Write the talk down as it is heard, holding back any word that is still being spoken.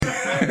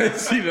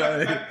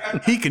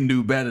He can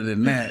do better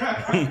than that.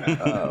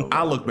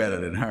 I look better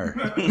than her.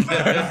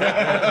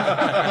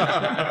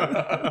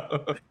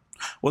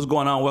 What's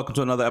going on? Welcome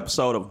to another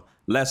episode of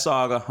Let's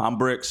Saga. I'm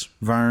Bricks.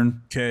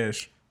 Vern.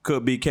 Cash.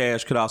 Could be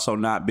Cash, could also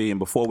not be. And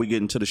before we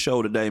get into the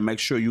show today, make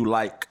sure you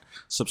like,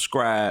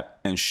 subscribe,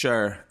 and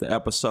share the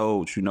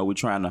episodes. You know, we're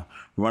trying to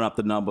run up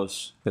the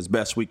numbers as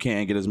best we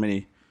can, get as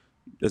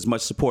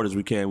much support as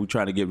we can. We're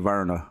trying to get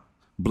Vern a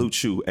Blue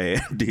Chew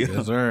ad deal.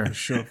 Yes, sir. For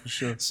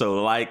sure.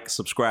 So like,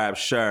 subscribe,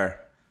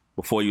 share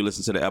before you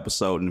listen to the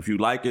episode. And if you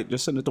like it,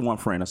 just send it to one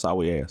friend. That's all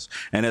we ask.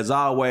 And as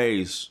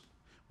always,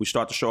 we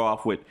start the show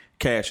off with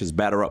Cash's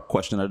batter up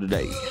question of the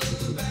day.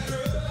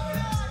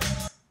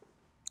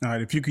 All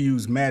right, if you could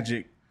use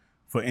magic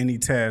for any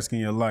task in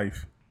your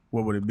life,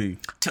 what would it be?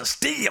 To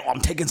steal, I'm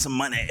taking some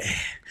money.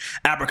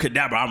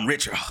 Abracadabra, I'm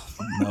richer.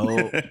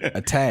 No,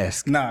 a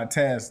task. Nah, a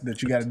task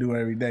that you got to do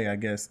every day, I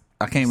guess.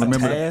 I can't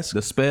remember task?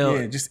 the spell.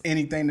 Yeah, just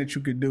anything that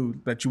you could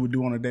do that you would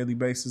do on a daily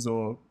basis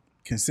or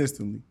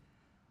consistently.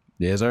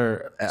 Yes,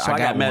 sir. So I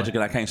got magic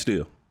and I can't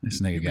steal.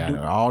 This nigga got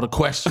all the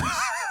questions.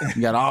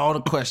 You got all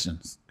the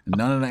questions and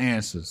none of the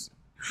answers.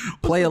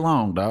 Play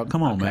along, dog.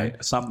 Come on, man.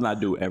 Something I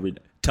do every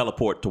day.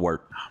 Teleport to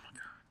work. Oh my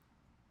God.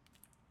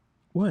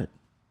 What?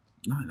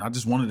 No, I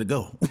just wanted to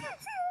go.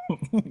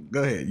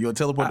 Go ahead. You'll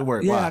teleport to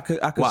work. Yeah, Why? I could.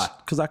 Why?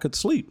 Because I could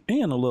sleep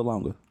in a little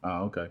longer.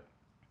 Oh, okay.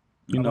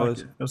 You know,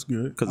 That's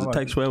good. because it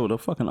takes forever to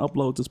fucking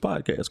upload this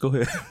podcast. Go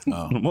ahead.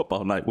 I'm up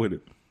all night with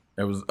it.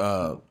 There was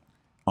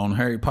on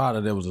Harry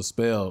Potter. There was a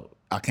spell.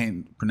 I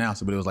can't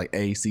pronounce it, but it was like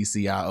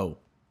ACCIO.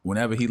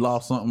 Whenever he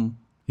lost something,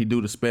 he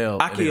do the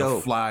spell. And it'll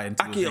fly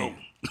into his hand.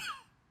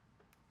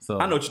 So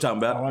I know what you're talking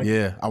about.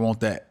 Yeah, I want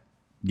that.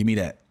 Give me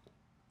that.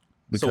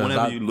 So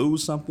whenever you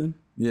lose something,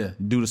 yeah,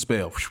 do the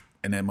spell,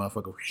 and that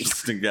motherfucker.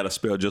 you got a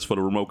spell just for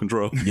the remote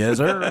control. Yes,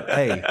 sir.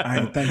 Hey, I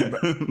ain't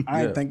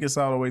think it's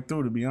all the way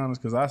through, to be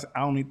honest, because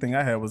I only thing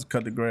I had was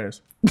cut the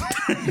grass.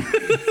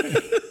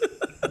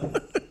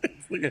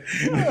 You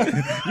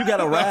got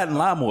a riding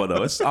lawnmower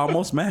though. It's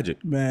almost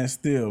magic. Man,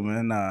 still,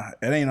 man, nah,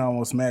 it ain't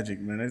almost magic,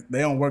 man. They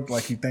don't work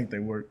like you think they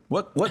work.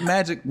 What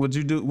magic would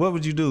you do? What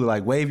would you do?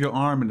 Like wave your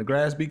arm and the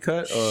grass be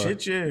cut? Or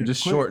Shit, yeah.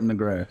 Just shorten the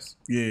grass.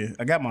 Yeah,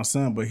 I got my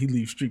son, but he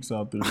leaves streaks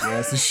all through the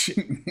grass and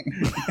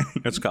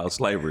shit. That's called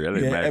slavery. That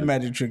ain't Yeah, magic. that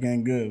magic trick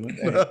ain't good.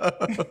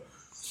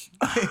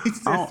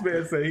 This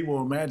man said he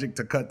want magic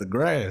to cut the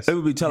grass. It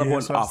would be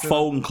teleporting or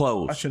folding I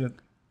clothes. should have.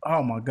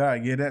 Oh my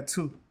God, yeah, that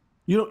too.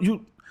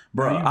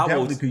 Bro, you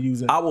definitely could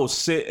use it. I will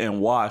sit and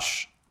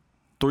wash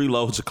 3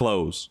 loads of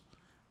clothes,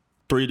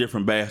 3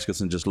 different baskets,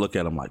 and just look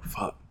at them like,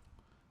 fuck.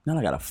 Now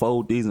I gotta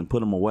fold these and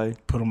put them away.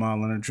 Put them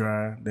all in the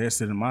dryer. They're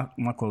sitting. My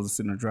clothes are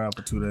sitting in the dryer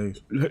for 2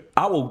 days.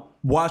 I will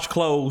wash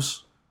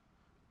clothes,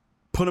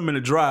 put them in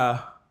the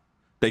dryer.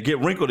 They get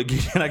wrinkled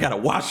again. I gotta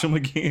wash them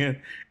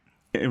again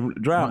and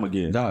dry them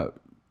again. Dog,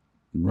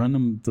 run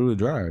them through the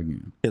dryer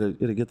again.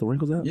 It'll get the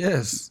wrinkles out?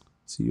 Yes.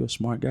 See, you're a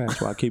smart guy. That's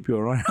why I keep you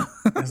around.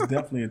 That's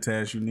definitely a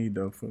task you need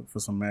though for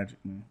some magic,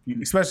 man.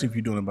 Especially if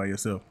you're doing it by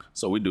yourself.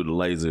 So we do the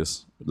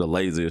laziest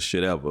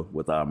shit ever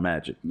with our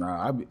magic.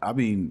 Nah, I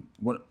mean,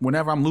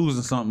 whenever I'm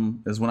losing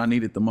something is when I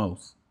need it the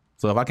most.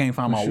 So if I can't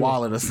find my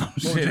wallet or some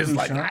shit, it's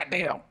like,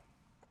 goddamn.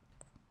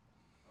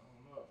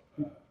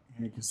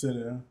 You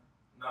consider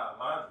Nah,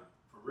 laundry,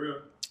 for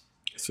real.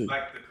 It's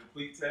like the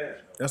complete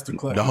task. that's the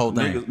clutch. The whole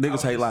thing.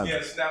 Niggas hate laundry.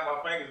 Yeah, snap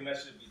my fingers and that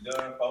shit be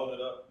done,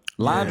 folded up.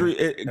 Laundry,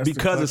 that's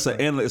because the it's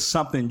an endless, it's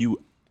something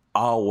you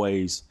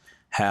always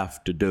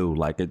have to do.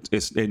 Like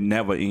it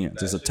never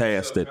ends. It's a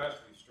task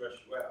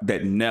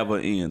that never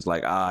ends.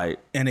 Like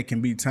And it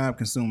can be time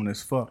consuming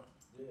as fuck.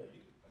 Yeah,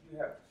 you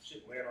have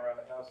shit laying around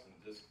the house and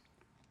just.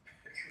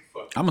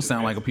 I'm gonna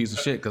sound like a piece of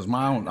shit because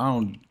I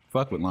don't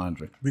fuck with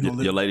laundry.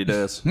 your lady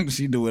does.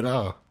 She do it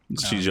all.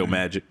 She's your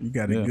magic. You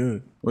got it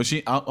good. Well,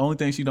 only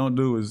thing she don't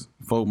do is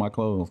fold my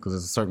clothes because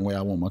it's a certain way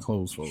I want my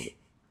clothes folded.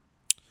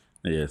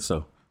 Yeah.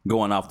 So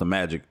going off the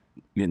magic,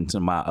 getting to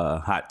my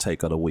hot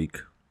take of the week.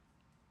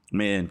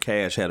 Me and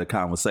Cash had a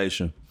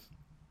conversation,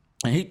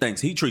 and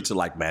he treats it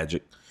like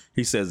magic.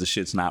 He says the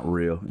shit's not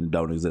real and it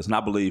don't exist. And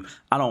I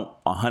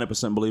don't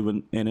 100% believe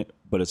in it,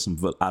 but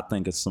I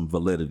think it's some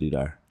validity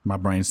there. My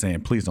brain's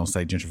saying, please don't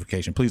say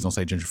gentrification. Please don't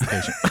say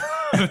gentrification.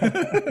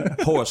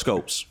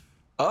 Horoscopes.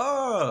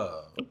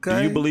 Oh, okay.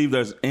 Do you believe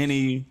there's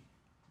any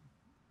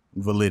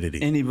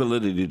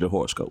validity to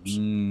horoscopes?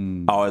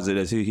 Or is it,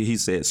 as he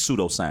said,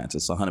 pseudoscience?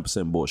 It's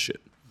 100% bullshit.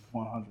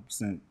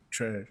 100%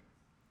 trash.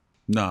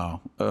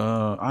 No,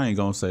 I ain't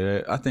gonna say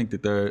that. I think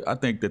that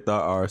there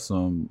are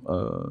some.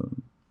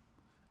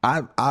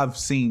 I've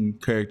seen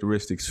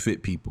characteristics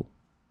fit people.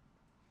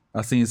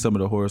 I've seen some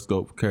of the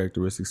horoscope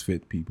characteristics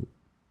fit people.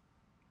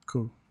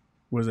 Cool.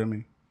 What does that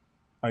mean?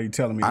 Are you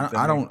telling me?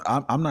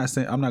 I'm not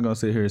saying. I'm not gonna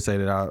sit here and say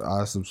that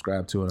I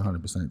subscribe to it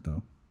 100%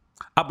 though.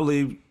 I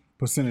believe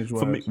percentage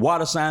wise, for me,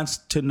 water signs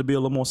tend to be a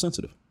little more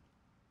sensitive.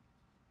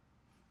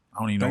 I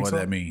don't even know Think what so?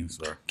 that means.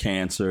 Sir.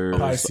 Cancer,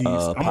 Pisces.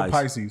 I'm a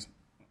Pisces.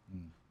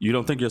 You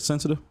don't think you're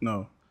sensitive?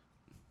 No.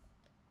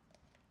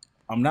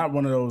 I'm not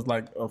one of those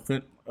like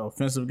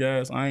offensive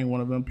guys. I ain't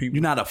one of them people.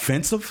 You're not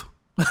offensive?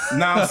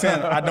 I'm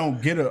saying I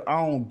don't get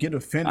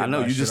offended. I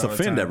know you just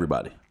offend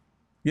everybody.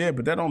 Yeah,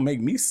 but that don't make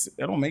me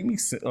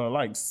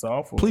like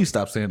soft. Please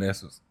stop saying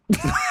that.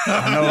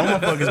 I know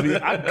motherfuckers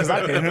because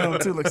I can hear them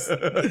too.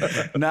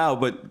 Like, no,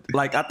 but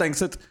like I think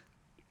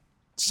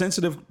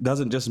sensitive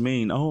doesn't just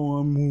mean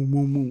I'm moo,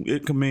 moo.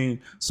 It can mean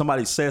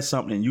somebody says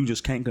something and you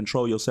just can't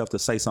control yourself to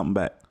say something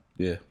back.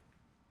 Yeah.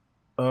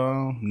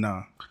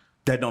 Nah.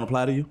 That don't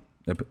apply to you?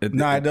 It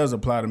does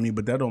apply to me,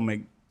 but that don't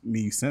make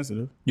me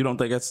sensitive. You don't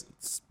think that's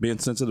being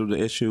sensitive to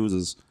issues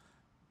is?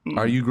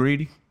 Are you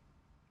greedy?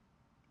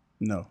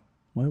 No.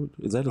 What,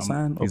 is that a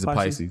sign? He's a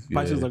Pisces.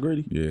 Pisces are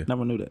greedy? Yeah.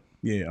 Never knew that.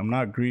 Yeah, I'm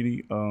not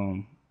greedy.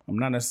 I'm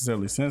not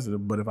necessarily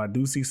sensitive, but if I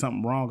do see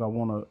something wrong, I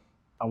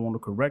want to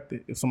correct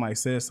it. If somebody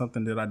says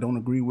something that I don't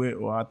agree with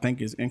or I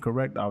think is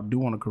incorrect, I do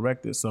want to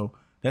correct it. So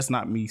that's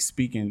not me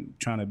speaking,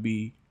 trying to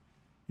be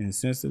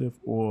insensitive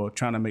or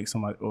trying to make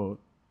somebody, or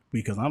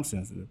because I'm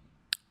sensitive.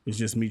 It's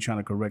just me trying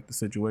to correct the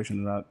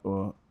situation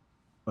or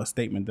a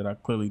statement that I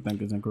clearly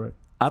think is incorrect.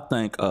 I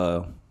think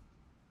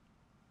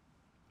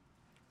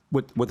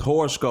with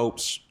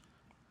horoscopes,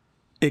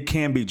 it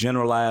can be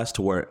generalized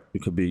to where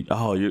it could be,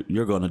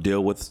 you're going to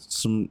deal with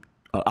some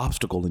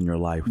obstacle in your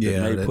life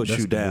that may push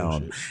you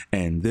down,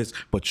 and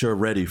but you're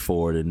ready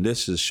for it, and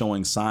this is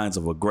showing signs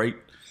of a great,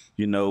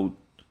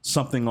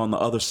 something on the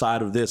other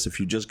side of this. If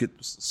you just get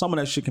some of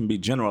that shit can be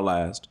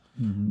generalized,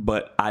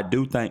 but I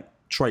do think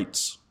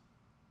traits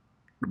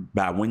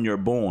by when you're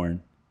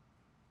born,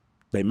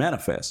 they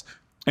manifest,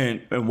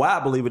 and why I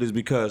believe it is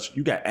because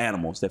you got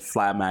animals that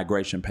fly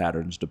migration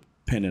patterns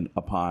depending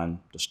upon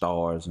the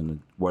stars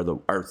and where the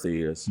earth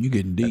is. You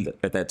getting deep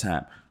at that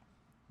time.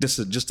 This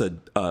is just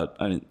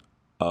an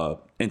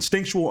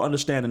instinctual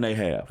understanding they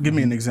have. Give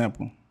me an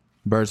example.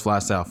 Birds fly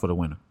south for the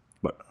winter.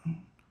 But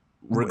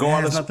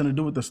regardless, it has nothing to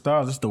do with the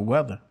stars. It's the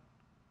weather.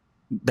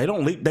 They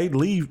don't leave. They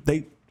leave.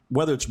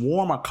 Whether it's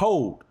warm or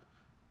cold,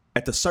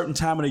 at the certain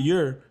time of the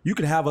year, you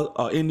could have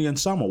a Indian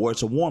summer where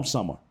it's a warm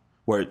summer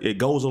where it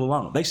goes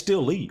along. They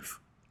still leave.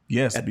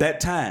 Yes. At that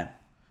time,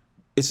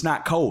 it's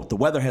not cold. The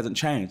weather hasn't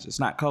changed. It's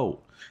not cold.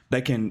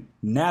 They can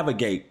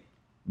navigate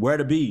where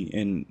to be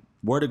and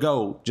where to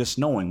go, just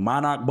knowing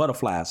monarch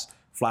butterflies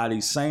fly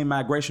these same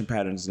migration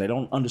patterns. They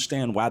don't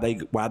understand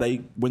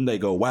when they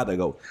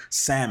go.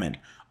 Salmon.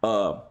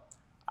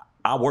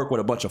 I work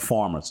with a bunch of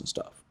farmers and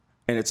stuff,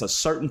 and it's a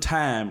certain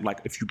time.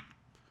 Like if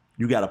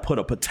you got to put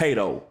a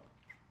potato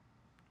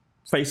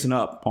facing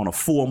up on a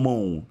full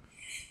moon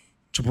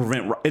to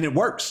prevent, and it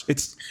works.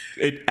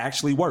 It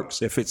actually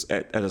works. If it's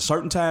at a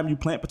certain time you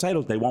plant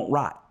potatoes, they won't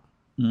rot.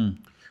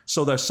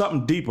 So there's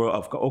something deeper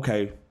of,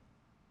 okay,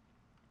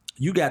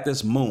 you got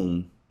this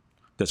moon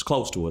that's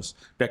close to us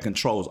that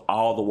controls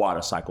all the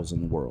water cycles in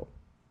the world,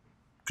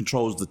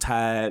 controls the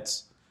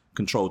tides,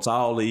 controls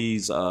all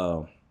these,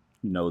 the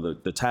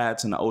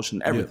tides in the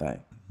ocean, everything.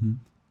 Yeah.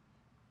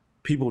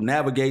 People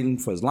navigating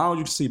for as long as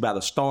you can see by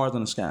the stars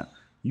in the sky.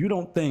 You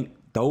don't think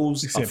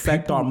those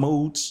affect our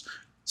moods?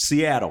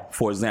 Seattle,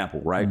 for example,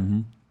 right,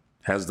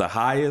 has the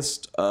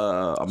highest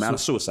amount of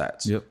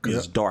suicides because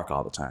it's dark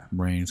all the time.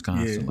 Rain's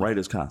constant. Rain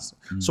is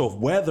constant. So if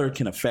weather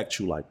can affect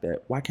you like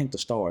that, why can't the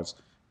stars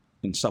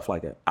and stuff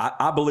like that?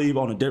 I believe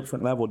on a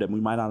different level that we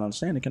might not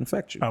understand, it can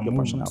affect you, your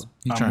personality.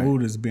 Our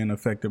mood is being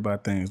affected by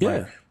things. Yeah.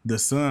 Like the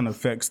sun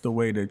affects the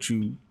way that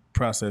you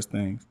process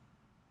things.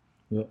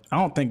 Yeah. I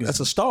don't think that's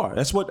a star.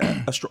 That's what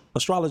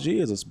astrology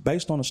is. It's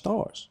based on the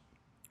stars.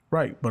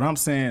 Right. But I'm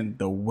saying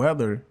the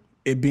weather,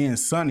 it being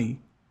sunny,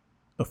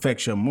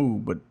 affects your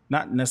mood, but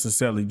not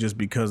necessarily just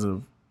because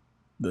of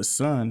the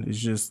sun. It's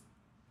just,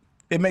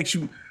 it makes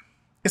you,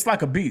 it's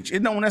like a beach.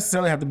 It don't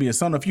necessarily have to be a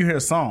sun. If you hear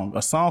a song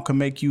can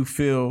make you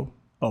feel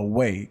a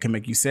way. It can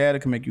make you sad. It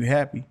can make you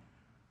happy.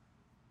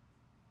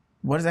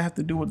 What does that have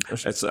to do with?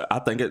 I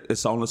think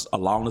it's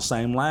along the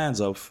same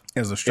lines of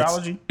as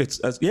astrology. It's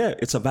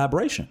a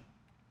vibration.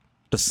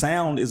 The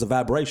sound is a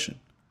vibration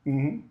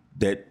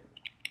that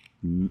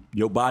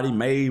your body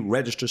may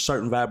register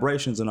certain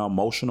vibrations in an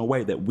emotional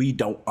way that we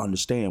don't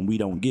understand. We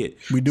don't get.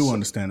 We do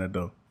understand that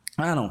though.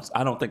 I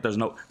don't think there's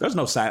no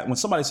science. When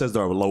somebody says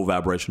they're a low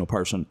vibrational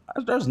person,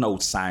 there's no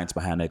science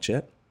behind that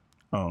shit.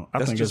 Oh,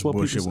 I think it's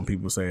bullshit when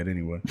people say it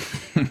anyway.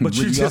 But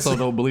you also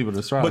don't believe in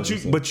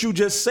astrology. But you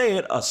just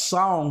said a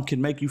song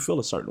can make you feel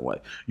a certain way.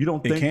 You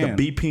don't think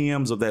the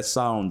BPMs of that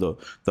song,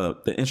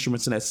 the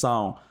instruments in that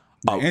song,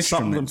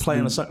 something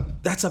playing a song,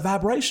 that's a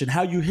vibration.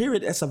 How you hear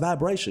it, that's a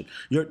vibration.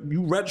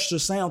 You register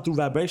sound through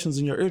vibrations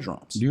in your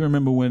eardrums. Do you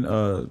remember when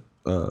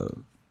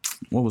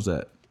what was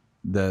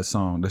that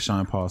song, the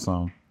Sean Paul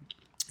song?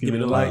 Give me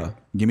the light.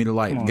 Give me the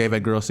light. Gave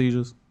that girl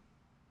seizures.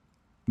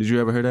 Did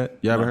you ever hear that?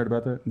 You ever heard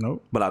about that?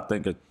 Nope. But I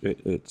think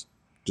it's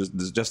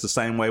just the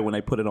same way when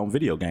they put it on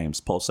video games,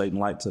 pulsating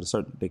lights at a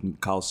certain, they can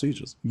cause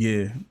seizures.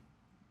 Yeah.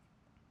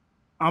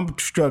 I'm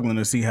struggling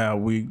to see how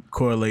we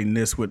correlating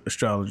this with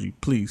astrology.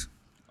 Please.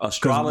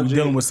 Astrology. We're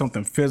dealing with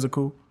something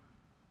physical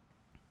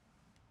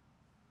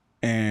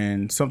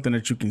and something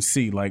that you can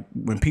see. Like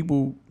when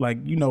people,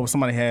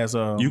 somebody has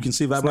you can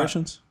see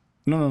vibrations?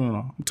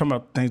 No. I'm talking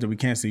about things that we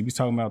can't see. We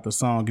talking about the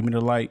song "Give Me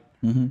the Light,"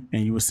 and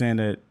you were saying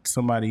that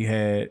somebody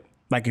had,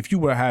 like, if you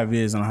were high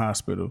vis in a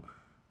hospital,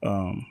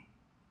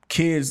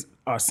 kids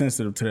are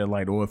sensitive to that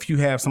light. Or if you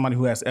have somebody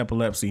who has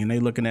epilepsy and they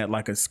looking at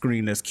like a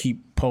screen that's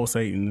keep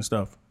pulsating and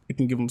stuff, it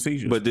can give them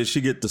seizures. But did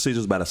she get the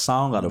seizures by the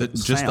song or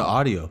Just sound? the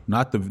audio,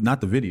 not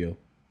the video.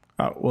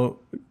 Well,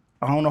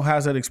 I don't know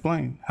how's that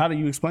explained. How do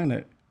you explain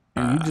that?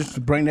 And you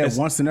just bring that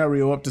one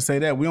scenario up to say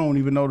that we don't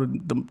even know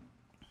the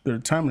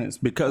determinants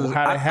because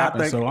how that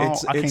happened. So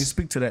I can't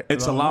speak to that.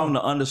 It's along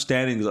the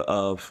understandings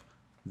of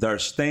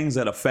there's things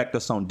that affect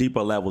us on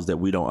deeper levels that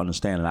we don't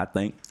understand, and I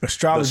think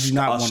astrology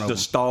not one of the them.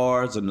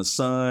 stars and the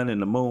sun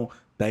and the moon,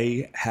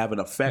 they have an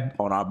effect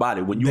on our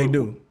body.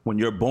 When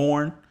you're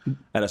born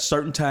at a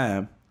certain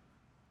time,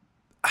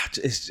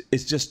 it's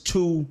just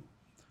too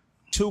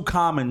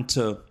common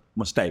to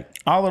mistake.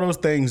 All of those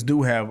things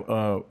do have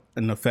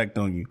an effect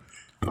on you.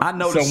 I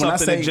noticed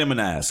something in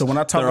Gemini. So when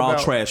I talk they're about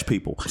all trash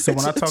people. So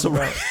when I talk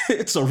about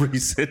it's a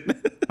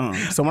reason.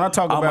 So when I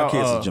talk all about my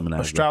kids are Gemini,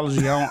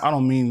 astrology, I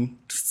don't mean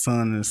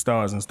sun and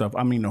stars and stuff.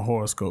 I mean the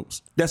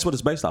horoscopes. That's what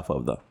it's based off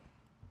of, though.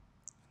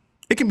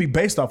 It can be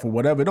based off of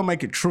whatever. It don't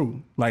make it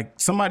true. Like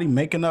somebody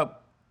making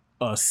up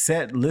a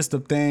set list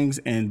of things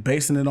and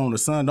basing it on the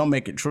sun don't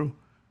make it true.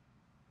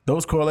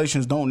 Those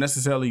correlations don't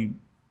necessarily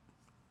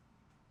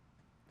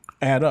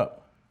add up.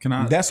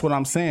 That's what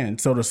I'm saying.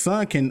 So the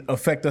sun can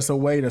affect us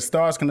away. The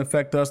stars can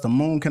affect us. The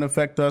moon can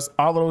affect us.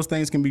 All of those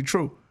things can be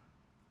true.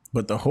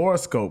 But the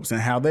horoscopes and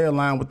how they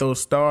align with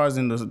those stars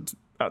and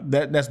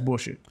that's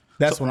bullshit.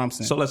 That's what I'm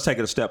saying. So let's take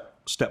it a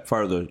step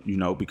further,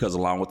 because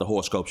along with the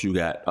horoscopes, you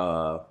got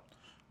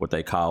what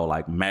they call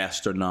like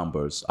master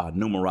numbers,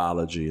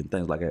 numerology and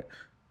things like that.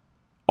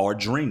 Or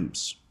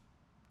dreams.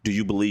 Do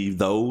you believe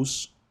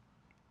those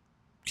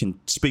can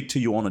speak to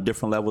you on a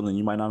different level than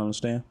you might not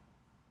understand?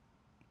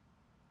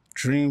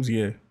 Dreams,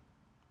 yeah.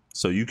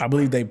 So I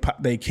believe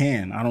they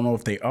can. I don't know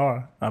if they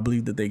are. I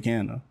believe that they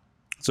can, though.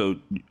 So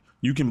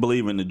you can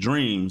believe in the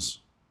dreams,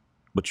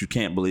 but you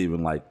can't believe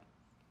in like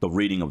the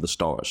reading of the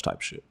stars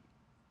type shit.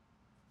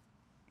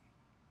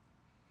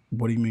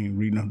 What do you mean,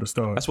 reading of the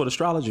stars? That's what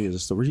astrology is.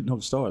 It's the reading of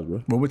the stars,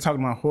 bro. But we're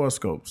talking about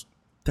horoscopes.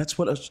 That's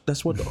what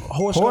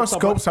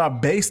horoscopes are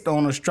based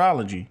on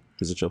astrology.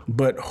 Is it true?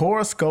 But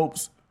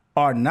horoscopes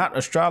are not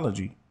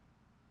astrology.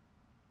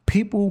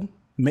 People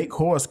make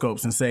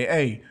horoscopes and say,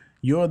 "Hey,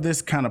 you're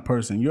this kind of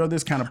person. You're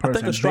this kind of person." I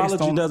think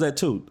astrology does that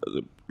too.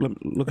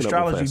 Look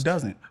astrology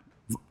doesn't.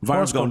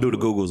 Vern's gonna do the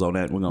Googles on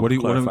that. We're gonna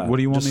clarify. What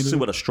do you want me to see do?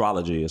 what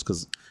astrology is?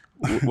 Because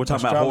we're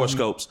talking about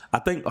horoscopes. I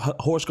think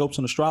horoscopes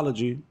and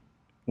astrology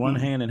run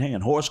hand in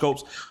hand.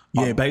 Horoscopes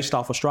are based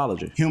off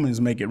astrology. Humans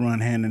make it run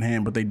hand in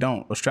hand, but they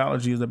don't.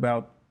 Astrology is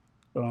about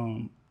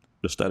the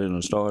studying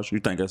of the stars. You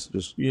think that's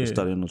just the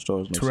studying of the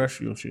stars?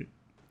 Terrestrial shit.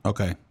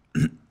 Okay.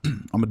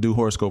 I'm gonna do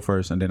horoscope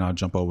first, and then I'll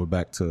jump over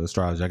back to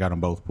astrology. I got them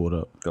both pulled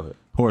up. Go ahead.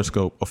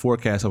 Horoscope: a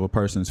forecast of a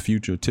person's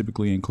future,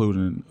 typically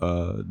including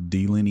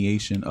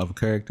delineation of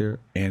character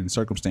and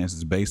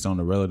circumstances based on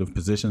the relative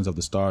positions of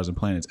the stars and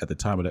planets at the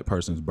time of that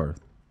person's birth.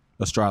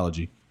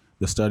 Astrology: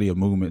 the study of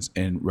movements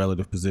and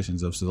relative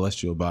positions of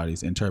celestial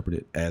bodies,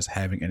 interpreted as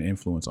having an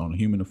influence on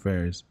human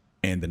affairs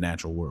and the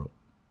natural world.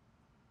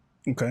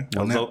 Okay.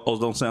 Those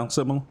don't sound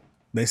similar.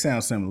 They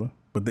sound similar,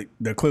 but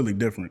they're clearly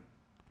different.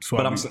 So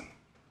but I'm saying.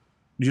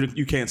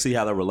 You can't see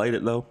how they're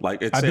related though.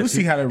 Like I do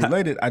see how they're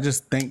related. I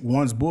just think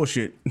one's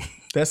bullshit.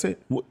 That's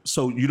it.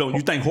 So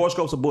you think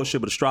horoscopes are bullshit,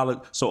 but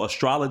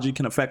astrology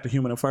can affect the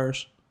human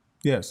affairs?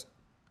 Yes.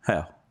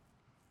 How?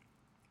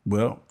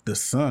 Well, the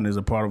sun is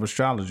a part of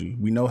astrology.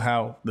 We know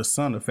how the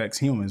sun affects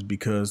humans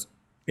because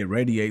it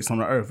radiates on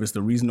the earth. It's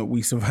the reason that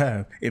we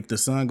survive. If the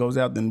sun goes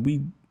out, then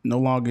we no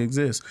longer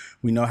exist.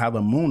 We know how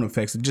the moon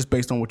affects it, just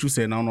based on what you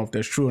said. And I don't know if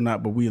that's true or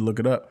not, but we look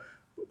it up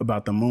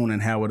about the moon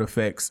and how it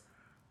affects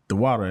the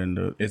water and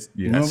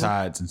the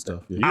tides and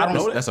stuff. Yeah. I don't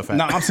know. That's a fact.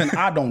 No, I'm saying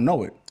I don't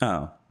know it.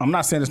 Oh. I'm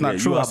not saying it's not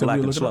true. You are I said black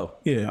we and look it slow.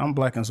 up. Yeah, I'm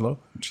black and slow.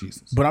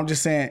 Jesus. But I'm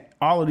just saying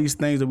all of these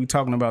things that we're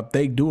talking about,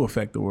 they do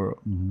affect the world.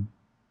 Mm-hmm.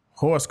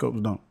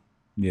 Horoscopes don't.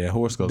 Yeah,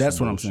 horoscopes. That's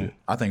what I'm saying.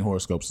 I think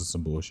horoscopes is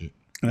some bullshit.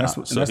 And that's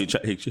what. So he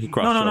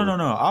crossed.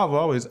 No.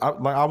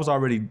 I was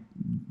already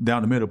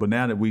down the middle, but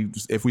now that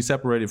if we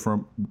separated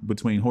from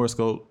between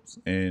horoscopes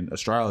and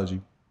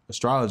astrology,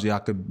 I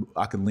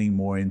could lean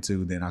more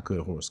into than I could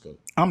horoscope.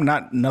 I'm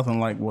not nothing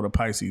like what a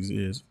Pisces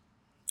is.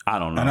 I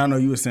don't know. And I know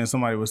you were saying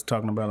somebody was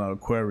talking about an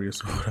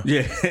Aquarius.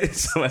 Yeah,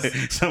 somebody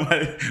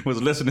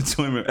was listening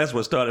to him. That's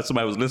what started.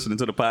 Somebody was listening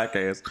to the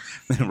podcast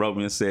and wrote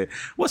me and said,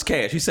 "What's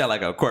Cash? You sound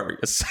like an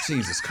Aquarius."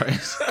 Jesus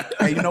Christ.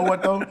 Hey, you know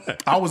what though?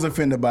 I was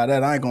offended by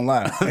that. I ain't gonna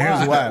lie.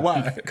 Here's why.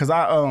 Why? Because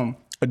a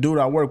dude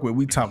I work with,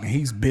 we talking.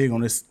 He's big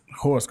on this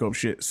horoscope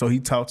shit. So he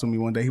talked to me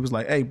one day. He was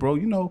like, "Hey, bro,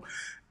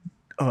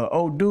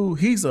 old dude,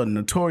 he's a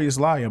notorious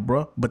liar,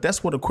 bro. But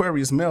that's what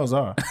Aquarius males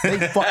are. They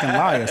fucking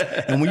liars."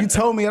 And when you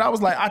told me it, I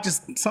was like,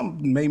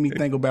 something made me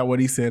think about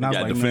what he said. And I was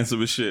like,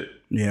 defensive as shit.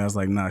 Yeah, I was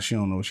like, nah, she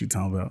don't know what she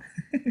talking about.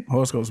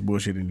 Horoscope's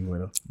bullshit anyway,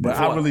 though. But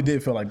I really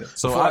did feel like that.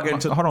 So hold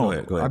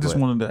on. Go ahead,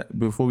 wanted to,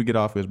 before we get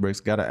off this breaks,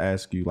 got to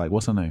ask you, like,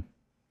 what's her name?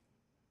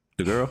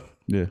 The girl?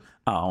 Yeah.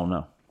 I don't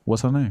know.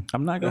 What's her name?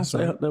 I'm not gonna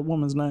say that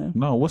woman's name.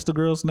 No, what's the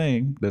girl's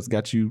name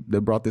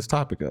that brought this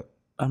topic up?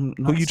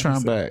 Who you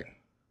trying back?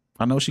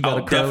 I know she got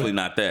a curly, definitely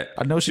not that.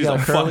 I know she's got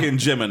a fucking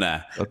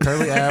Gemini. A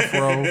curly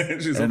afro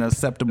and a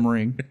septum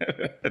ring.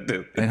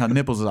 And her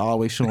nipples are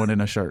always showing in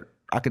her shirt.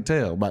 I could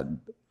tell, but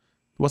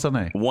what's her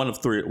name? One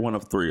of three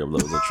of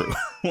those are true.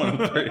 One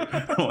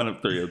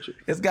of three are true.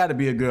 It's got to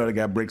be a girl that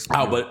got bricks.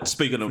 Oh, but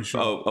speaking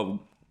of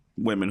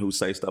women who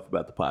say stuff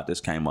about the pot,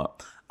 this came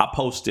up. I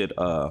posted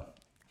a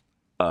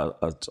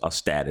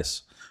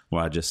status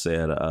where I just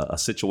said a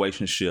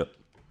situationship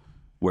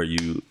where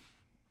you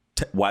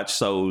watch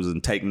shows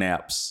and take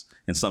naps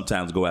and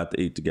sometimes go out to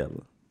eat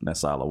together.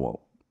 That's all I want,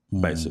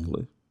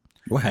 basically.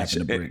 What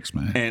happened to bricks,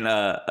 man?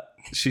 And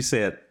she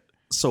said,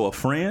 "So a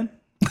friend?"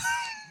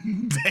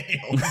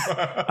 Damn.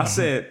 I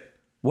said,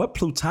 "What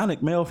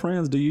platonic male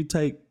friends do you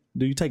take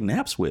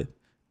naps with?"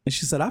 And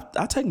she said,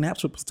 "I take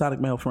naps with platonic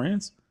male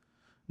friends."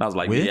 And I was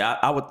like, with? "Yeah,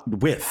 I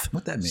would with."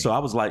 What that mean? So I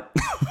was like,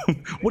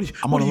 "What do you?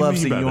 I'm what on do the you love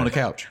mean seat. by You that? on the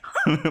couch?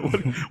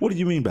 What do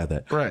you mean by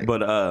that?" Right.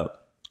 But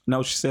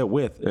no, she said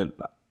with, and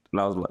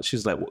I was like,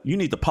 she's like, well, "You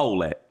need to poll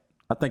that.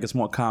 I think it's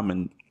more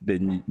common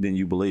than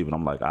you believe." And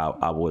I'm like,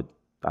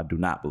 I do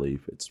not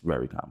believe it's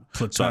very common.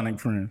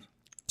 Platonic friends.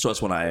 So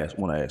that's when I ask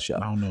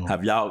y'all. I don't know.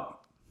 Have y'all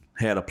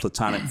had a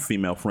platonic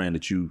female friend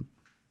that you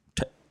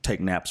take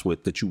naps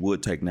with, that you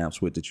would take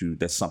naps with,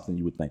 that's something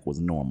you would think was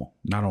normal?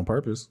 Not on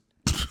purpose.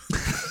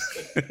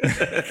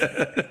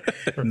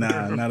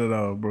 Nah, not at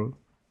all, bro.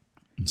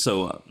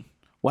 So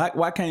why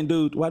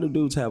do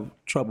dudes have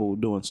trouble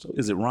doing stuff?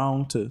 Is it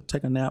wrong to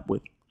take a nap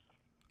with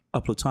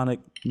a platonic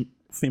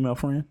female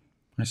friend?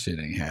 That shit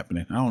ain't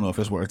happening. I don't know if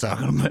it's worth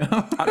talking about.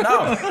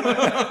 No,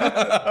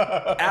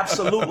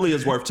 absolutely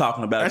is worth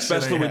talking about,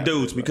 especially with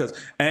dudes. Because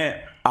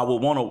I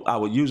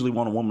would usually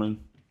want a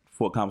woman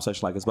for a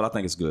conversation like this, but I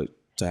think it's good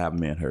to have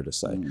men here to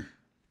say,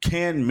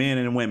 can men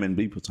and women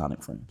be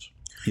platonic friends?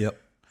 Yep.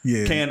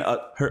 Yeah.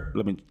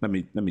 Let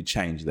me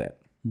change that.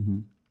 Mm-hmm.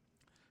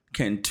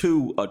 Can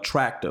two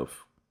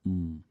attractive,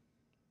 You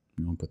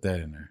gonna put that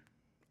in there?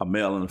 a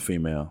male and a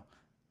female,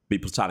 be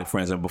platonic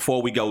friends? And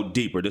before we go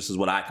deeper, this is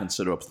what I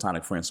consider a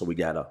platonic friend. So we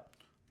got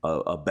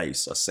a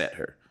base, a set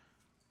here.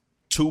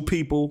 Two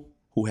people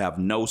who have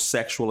no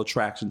sexual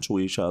attraction to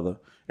each other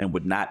and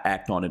would not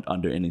act on it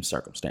under any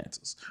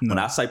circumstances. No. When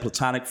I say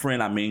platonic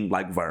friend, I mean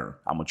like Vern.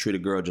 I'm gonna treat a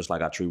girl just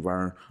like I treat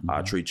Vern.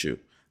 I treat you.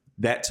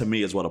 That to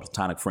me is what a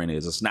platonic friend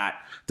is. It's not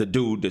the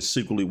dude that's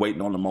secretly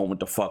waiting on the moment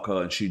to fuck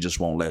her and she just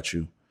won't let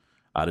you.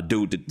 The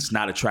dude that's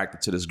not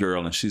attracted to this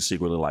girl and she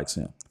secretly likes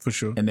him. For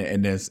sure. And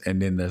then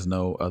there's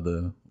no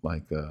other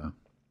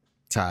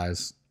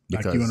ties.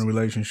 Like you in a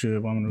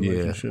relationship, I'm in a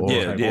relationship.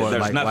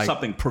 There's not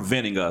something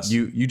preventing us.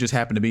 You just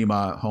happen to be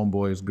my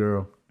homeboy's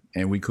girl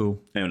and we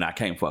cool. And I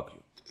can't fuck you.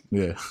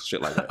 Yeah.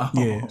 Shit like that.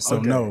 Yeah. So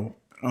okay. No,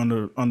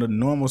 under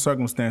normal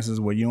circumstances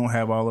where you don't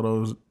have all of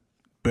those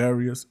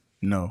barriers,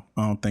 no,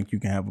 I don't think you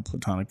can have a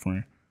platonic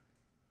friend.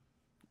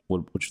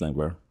 What you think,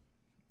 bro?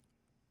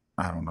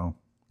 I don't know.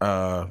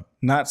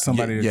 Not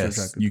somebody that's yes,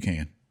 attractive.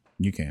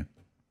 you can.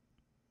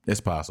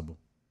 It's possible.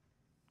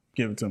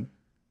 Give it to me.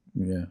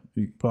 Yeah.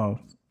 Pause.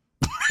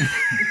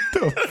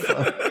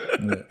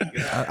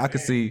 Yeah. I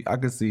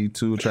could see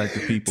two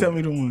attractive people. Tell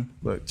me the one.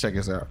 Look, check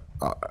this out.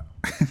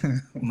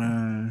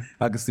 Man.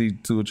 I could see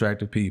two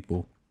attractive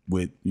people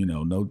with,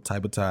 no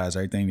type of ties,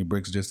 everything that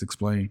Bricks just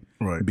explained.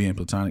 Right. Being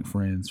platonic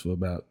friends for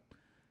about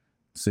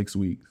 6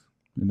 weeks.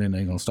 And then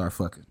they gonna start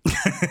fucking.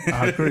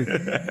 I agree.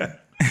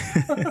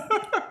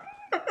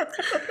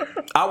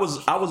 I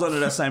was under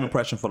that same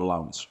impression for the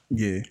longest.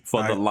 Yeah.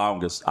 For the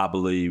longest, I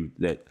believe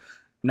that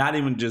not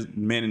even just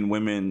men and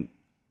women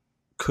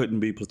couldn't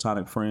be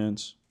platonic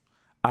friends.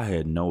 I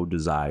had no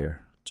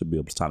desire to be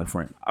a platonic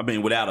friend. I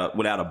mean, without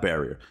a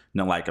barrier.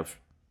 Like if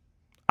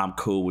I'm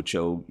cool with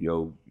your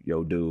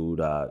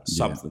dude,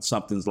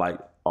 something's like,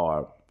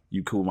 or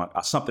you cool,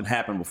 something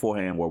happened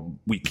beforehand where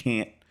we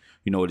can't,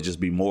 it'd just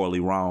be morally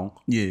wrong.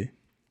 Yeah.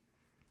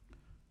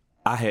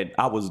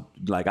 I was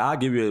like, I'll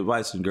give you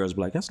advice, and girls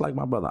be like, that's like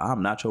my brother.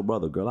 I'm not your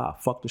brother, girl. I'll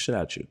fuck the shit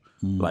out you.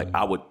 Like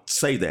I would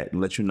say that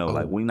and let you know,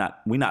 like we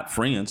not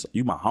friends.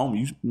 You my home,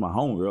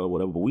 girl or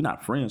whatever, but we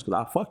not friends because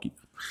I'll fuck you.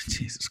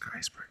 Jesus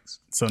Christ, Bricks.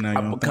 So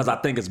now because I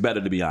think it's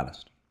better to be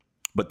honest.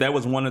 But that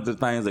was one of the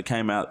things that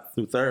came out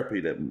through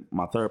therapy that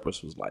my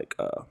therapist was like,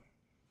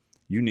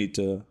 you need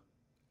to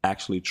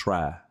actually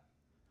try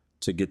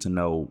to get to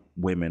know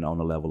women on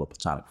the level of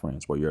platonic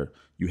friends where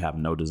you have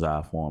no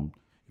desire for them.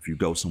 If you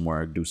go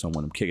somewhere, do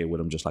somewhere and kick it with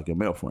them just like your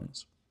male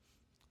friends.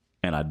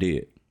 And I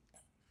did.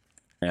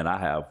 And I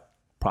have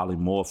probably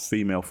more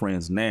female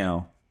friends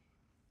now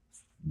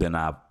than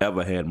I've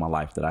ever had in my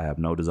life that I have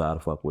no desire to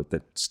fuck with,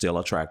 that's still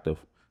attractive,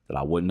 that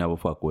I would never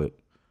fuck with.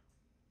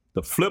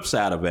 The flip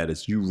side of that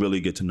is you really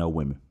get to know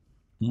women.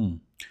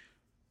 You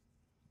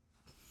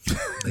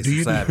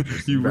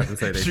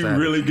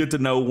really get to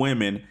know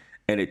women,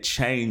 and it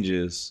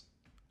changes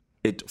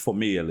it, for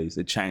me at least,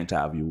 it changed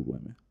how I view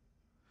women.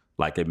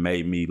 Like it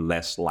made me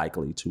less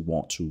likely to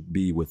want to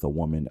be with a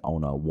woman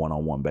on a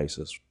one-on-one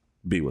basis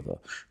be with her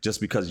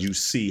just because you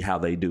see how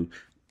they do.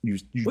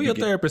 What your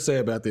therapist say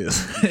about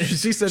this?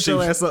 She set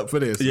your ass up for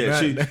this.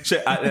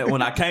 Yeah,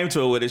 when I came to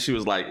her with it, she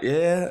was like,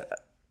 "Yeah,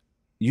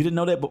 you didn't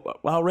know that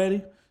already?"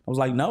 I was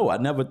like, "No, I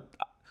never."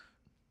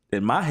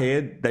 In my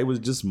head, they was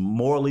just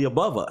morally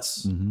above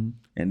us, and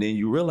then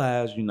you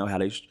realize,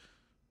 how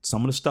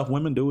some of the stuff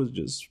women do is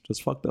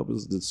just fucked up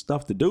as the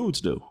stuff the dudes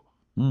do,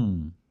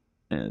 and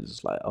it's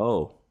just like,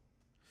 oh,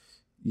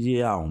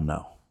 yeah, I don't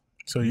know.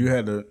 So you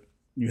had to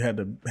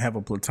have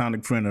a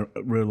platonic friend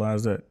to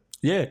realize that.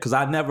 Yeah, because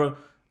I never.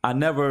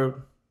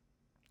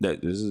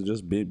 That this is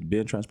just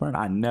being transparent.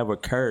 I never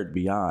cared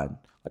beyond.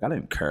 Like, I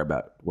didn't care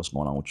about what's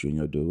going on with you and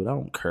your dude. I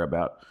don't care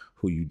about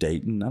who you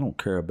dating.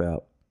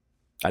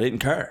 I didn't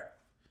care.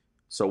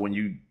 So when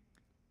you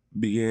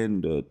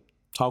begin to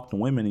talk to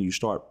women and you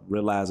start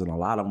realizing a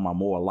lot of them are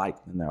more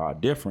alike than they are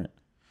different,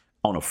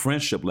 on a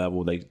friendship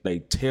level, they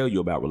tell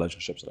you about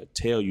relationships. They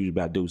tell you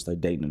about dudes they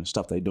dating and the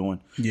stuff they doing.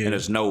 Yeah. And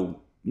there's no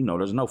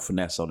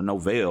finesse or no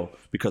veil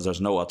because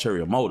there's no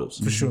ulterior motives.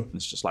 For sure.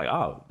 It's just like,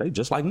 oh, they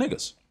just like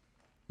niggas.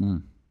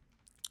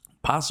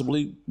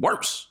 Possibly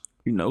worse,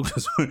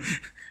 because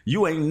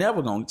you ain't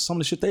never gonna, some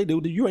of the shit they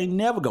do, you ain't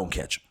never gonna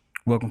catch them.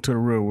 Welcome to the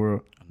real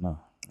world. No.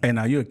 Hey,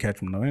 now you'll catch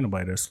them though. Ain't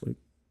nobody that slick.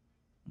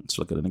 It's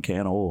looking in a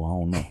can of oil. I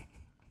don't know.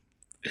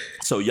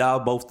 So y'all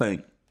both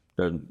think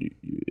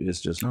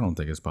it's just. I don't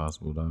think it's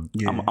possible, though.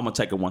 Yeah. I'm gonna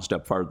take it one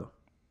step further.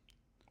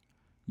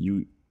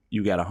 You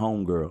got a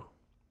homegirl.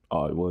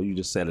 Well, you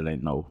just said it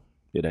ain't no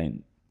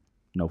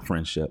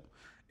friendship.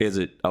 Is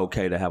it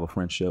okay to have a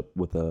friendship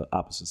with the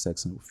opposite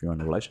sex if you're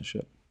in a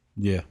relationship?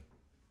 Yeah.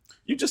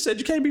 You just said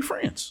you can't be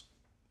friends.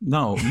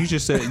 No, you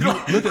just said get that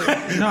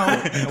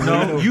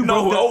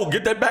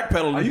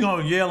backpedal. Are you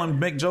gonna yell and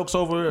make jokes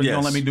over it, or you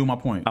gonna let me do my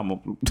point?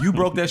 You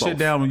broke that shit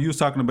down when you was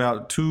talking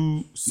about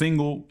two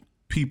single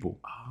people.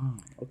 Oh,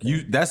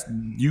 okay.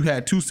 You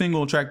had two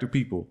single attractive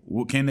people.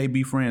 Can they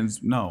be friends?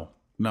 No,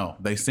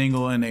 they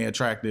single and they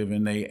attractive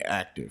and they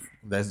active.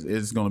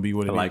 It's gonna be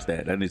what it is. I like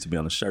that. That needs to be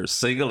on the shirt.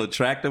 Single,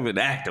 attractive, and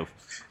active.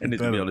 It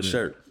needs to be on the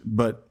shirt.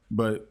 But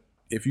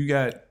if you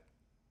got,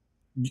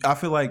 I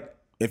feel like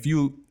if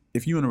you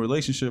in a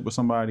relationship with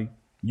somebody,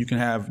 you can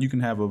have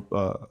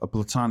a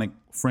platonic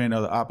friend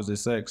of the opposite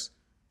sex,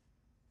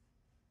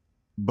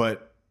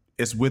 but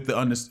it's with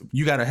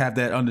you got to have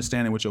that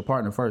understanding with your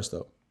partner first,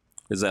 though.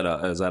 Is that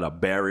a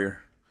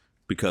barrier?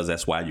 Because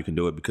that's why you can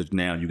do it. Because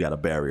now you got a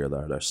barrier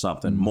there. There's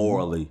something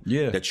morally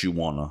that you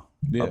want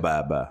to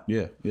abide by.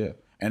 Yeah.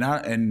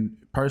 And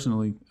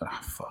personally,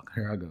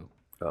 here I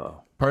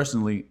go.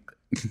 Personally,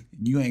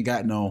 you ain't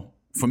got no.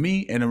 For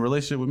me, in a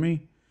relationship with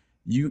me,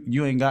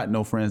 you ain't got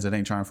no friends that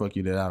ain't trying to fuck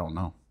you that I don't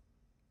know.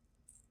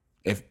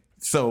 If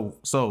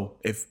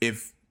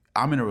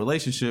I'm in a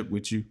relationship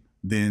with you,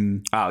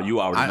 then you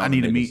already know I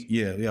need to meet.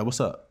 Yeah. What's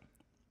up?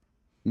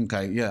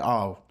 Okay.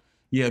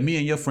 Yeah. Me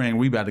and your friend,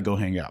 we about to go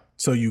hang out.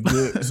 So you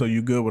good? So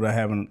you good with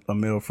having a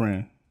male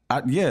friend?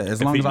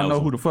 As long as I know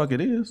who the fuck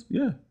it is.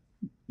 Yeah.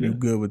 You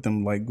good with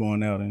them like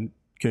going out and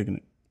kicking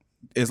it?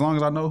 As long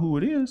as I know who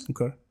it is.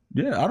 Okay.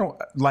 Yeah. I don't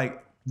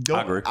like.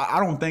 I agree. I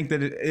don't think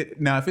that it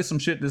now if it's some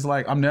shit that's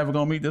like I'm never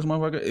gonna meet this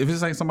motherfucker. If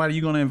this ain't somebody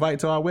you gonna invite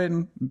to our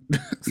wedding,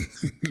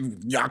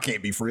 y'all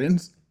can't be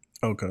friends.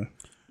 Okay.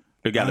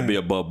 It got to be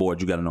above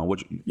board. You got to know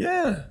what.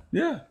 Yeah.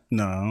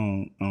 No,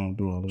 I don't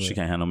do all of that. She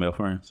can't have no male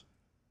friends.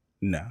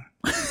 Nah.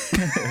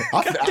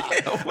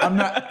 I'm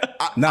not.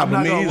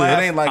 But me either. It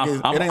ain't like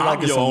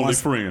I'm it's your only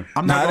friend.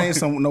 It ain't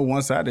some no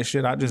one sided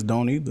shit. I just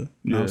don't either.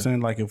 You know what I'm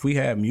saying? Like if we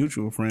have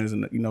mutual friends,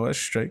 and that's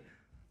straight.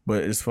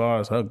 But as far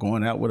as her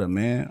going out with a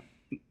man,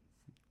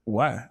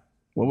 why?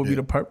 What would be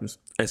the purpose?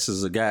 This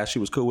is a guy she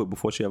was cool with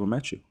before she ever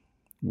met you.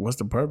 What's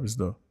the purpose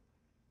though?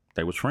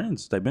 They was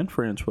friends. They've been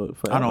friends for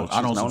I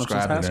don't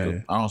subscribe to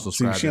that. I don't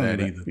subscribe to that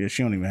either. Yeah,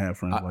 she don't even have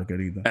friends like that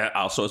either. And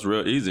also, it's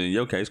real easy in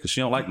your case because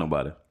she don't like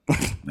nobody.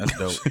 That's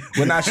dope.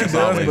 Well, now she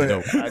does,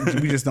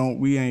 but we just don't.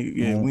 We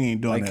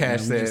ain't doing like that.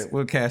 Cash said.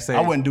 What Cash said?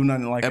 I wouldn't do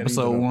nothing like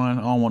episode 1.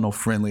 I don't want no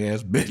friendly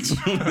ass bitch.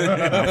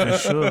 For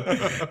sure.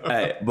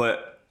 Hey,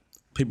 but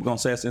people gonna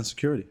say it's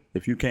insecurity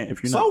if you're not.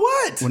 So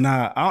what? Well,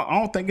 nah, I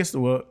don't think it's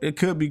it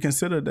could be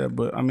considered that,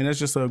 but I mean that's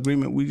just an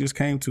agreement we just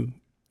came to.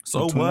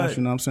 So what? Us,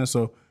 you know what I'm saying?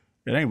 So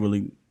it ain't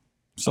really.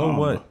 So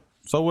what?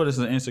 So what is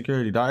an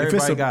insecurity?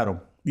 Everybody got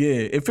them. Yeah,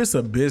 if it's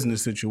a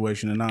business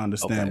situation, then I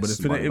understand. But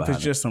if it's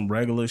just some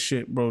regular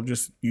shit, bro,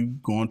 just you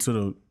going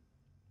to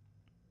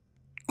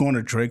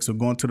Drake's or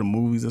going to the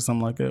movies or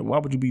something like that, why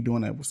would you be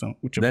doing that with your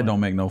That friend? don't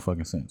make no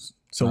fucking sense.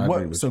 So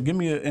what? So give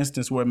me an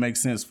instance where it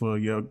makes sense for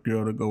your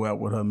girl to go out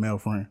with her male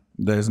friend.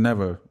 There's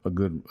never a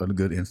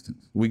good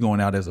instance. We going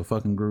out as a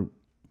fucking group.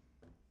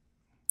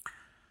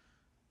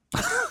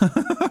 I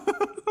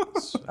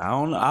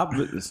don't know.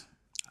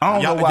 I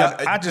don't know why.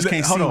 I just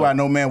can't see why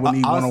no man would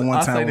need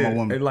one-on-one time with a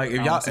woman. Like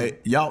if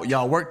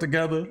y'all work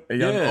together and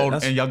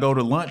y'all go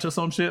to lunch or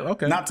some shit.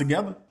 Okay, not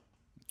together.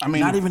 I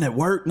mean, not even at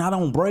work. Not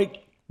on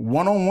break.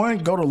 One-on-one,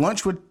 go to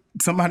lunch with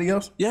somebody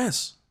else.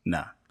 Yes.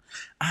 Nah.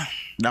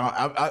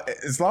 Now,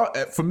 as long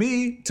to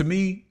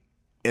me,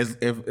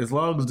 as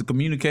long as the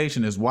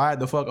communication is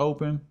wide the fuck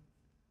open,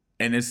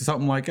 and it's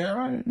something like that,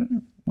 right?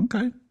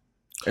 Okay.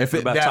 If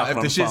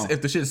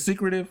the shit's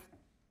secretive,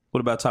 what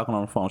about talking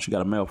on the phone? She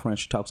got a male friend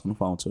she talks on the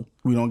phone to.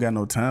 We don't got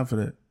no time for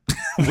that.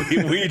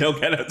 we don't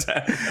got no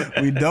time.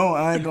 We don't.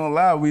 I ain't gonna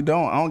lie. We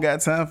don't. I don't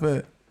got time for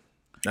it.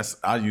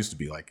 I used to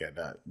be like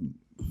that.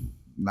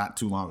 Not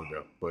too long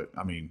ago, but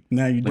I mean,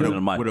 now you do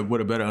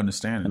with a better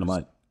understanding. In the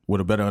mic.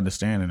 With a better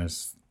understanding,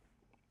 is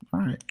all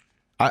right.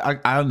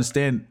 I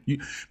understand you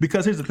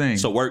because here's the thing.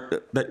 So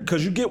work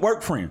because you get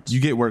work friends.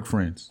 You get work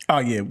friends. Oh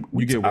yeah,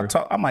 you get work.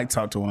 I might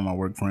talk to one of my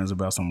work friends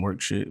about some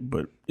work shit,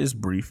 but it's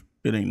brief.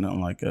 It ain't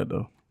nothing like that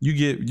though. You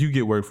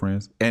get work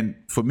friends, and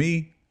for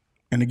me,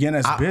 and again,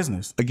 that's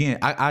business. Again,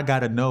 I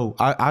gotta know.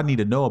 I need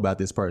to know about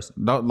this person.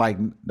 Don't like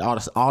all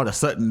of a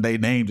sudden they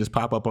name just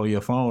pop up on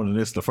your phone, and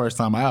it's the first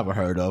time I ever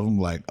heard of them.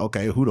 Like,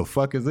 okay, who the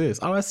fuck is this?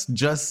 Oh, it's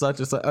just such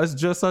and such. It's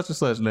just such and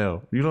such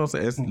now. You know what I'm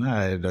saying? It's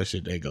not that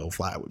shit. They go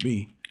fly with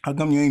me. How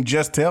come you ain't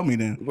just tell me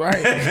then? Right.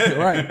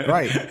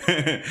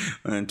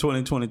 In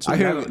 2022, I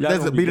hear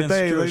that's be the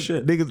thing.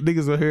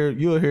 Niggas will hear.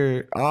 You'll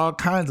hear all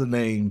kinds of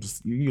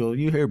names. You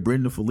hear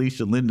Brenda,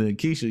 Felicia, Linda, and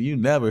Keisha. You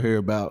never hear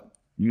about.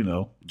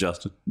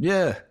 Justin.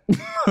 Yeah.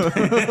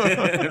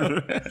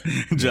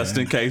 Just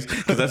in case,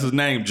 because that's his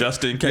name.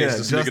 Just in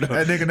case.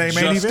 That nigga name ain't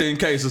even. Just in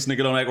case this nigga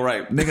don't act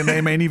right. Nigga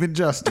name ain't even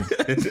Justin.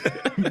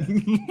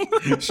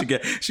 she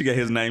got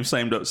his name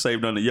saved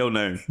under your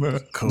name.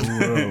 Cool,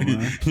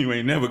 man. You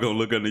ain't never gonna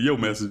look under your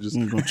messages.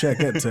 You ain't gonna check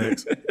that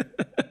text.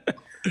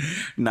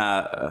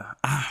 Nah,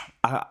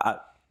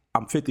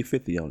 I'm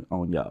 50-50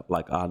 on y'all.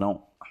 Like I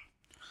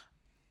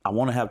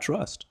want to have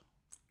trust.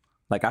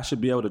 Like I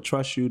should be able to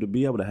trust you to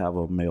be able to have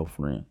a male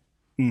friend,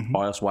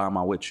 or else why am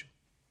I with you?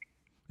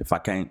 If I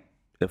can't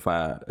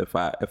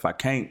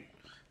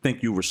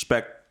think you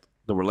respect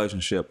the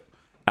relationship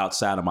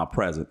outside of my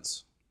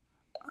presence,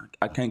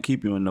 I can't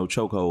keep you in no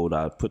chokehold.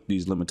 I put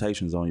these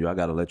limitations on you. I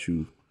got to let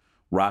you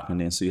rock and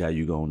then see how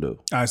you gonna do.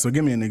 All right, so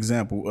give me an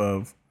example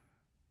of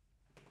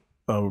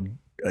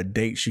a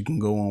date she can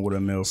go on with a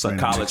male friend.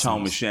 So college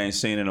homie she ain't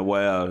seen in a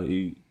while.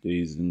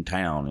 He's in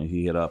town and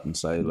he hit up and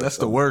say, "That's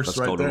the worst let's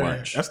right go there. To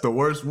lunch." That's the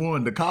worst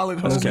one. The college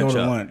homie. Let's go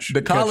to lunch.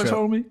 The college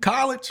homie.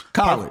 College.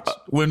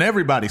 When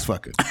everybody's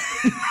fucking.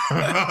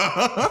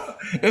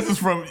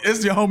 It's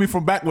your homie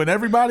from back when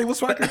everybody was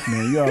fucking.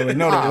 Man, you already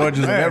know the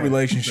origins of that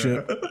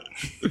relationship.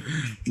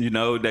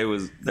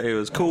 They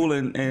was cool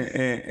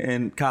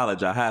in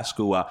college or high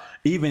school.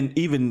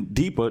 Even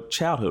deeper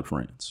childhood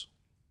friends.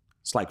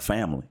 It's like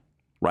family.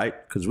 Right?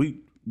 Because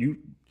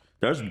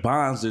there's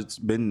bonds that's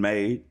been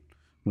made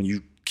when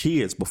you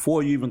kids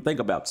before you even think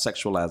about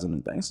sexualizing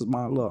and things. This is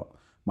my love.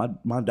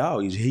 My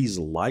dog, he's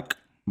like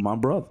my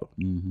brother.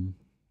 Mm-hmm.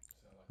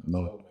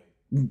 No.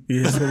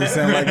 Yeah, so it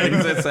sound like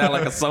it sound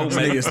like a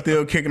soulmate. Nigga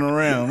still kicking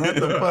around. What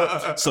the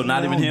fuck? So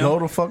not even him. Go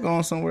the fuck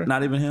on somewhere.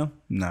 Not even him.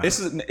 Nah.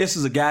 This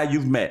is a guy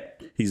you've met.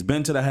 He's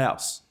been to the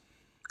house.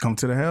 Come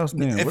to the house,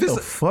 then. What the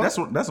fuck?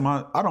 That's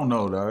my. I don't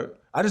know, dog.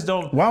 I just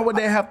don't. Why would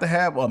they have to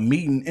have a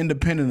meeting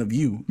independent of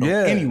you?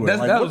 Yeah, anywhere.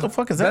 What the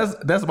fuck is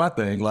that? That's my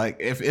thing. Like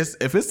if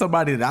it's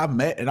somebody that I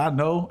met and I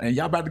know and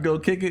y'all about to go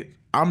kick it,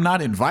 I'm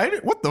not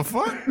invited. What the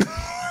fuck?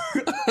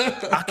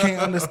 I can't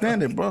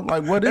understand it, bro.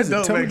 Like what is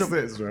it? Tell me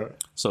sense, bro.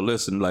 So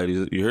listen,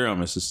 ladies, you hear them.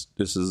 This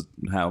is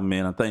how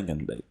men are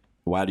thinking.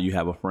 Why do you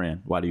have a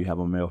friend? Why do you have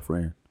a male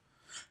friend?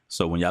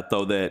 So when y'all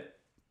throw that,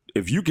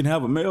 if you can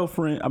have a male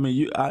friend, I mean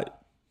you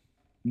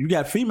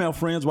got female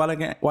friends. Why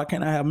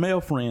can't I have male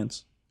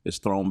friends? It's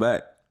thrown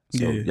back.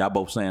 So y'all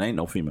both saying ain't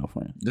no female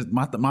friend.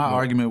 My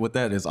argument with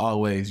that is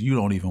always you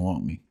don't even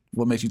want me.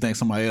 What makes you think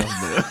somebody else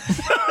does?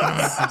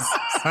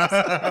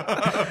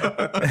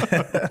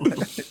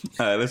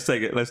 All right, let's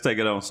take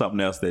it on something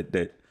else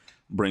that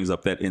brings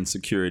up that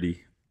insecurity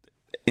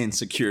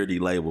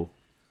label.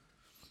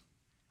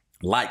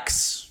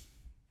 Likes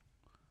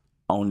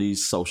on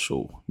these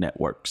social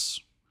networks.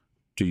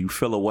 Do you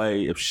feel a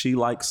way if she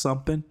likes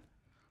something?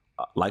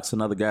 Likes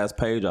another guy's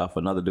page off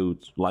another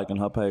dude's liking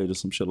her page or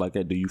some shit like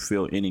that, do you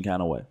feel any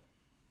kind of way?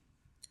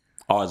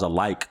 Or is a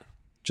like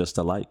just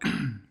a like?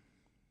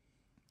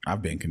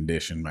 I've been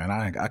conditioned, man.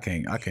 I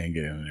can't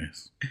get into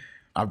this.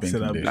 I've been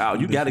conditioned. Now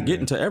you got to get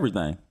into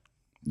everything.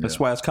 That's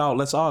why it's called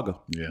Let's Argue.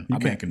 Yeah, I've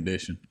been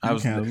conditioned. I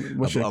was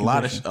a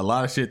lot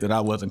of shit that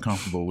I wasn't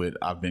comfortable with.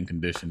 I've been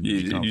conditioned.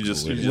 You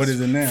just what is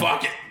it now?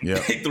 Fuck it.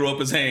 Yeah. He threw up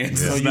his hands.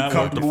 So you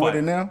comfortable with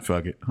it now?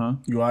 Fuck it, huh?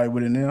 You alright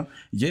with it now?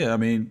 Yeah, I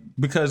mean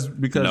because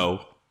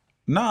no,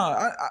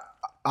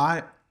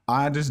 I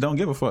just don't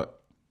give a fuck.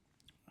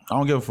 I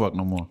don't give a fuck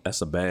no more.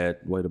 That's a bad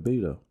way to be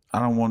though. I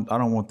don't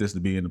want this to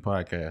be in the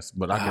podcast,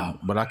 but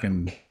I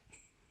can.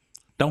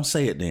 Don't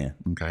say it then.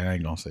 Okay, I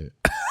ain't gonna say it.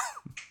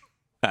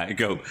 All right,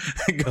 go.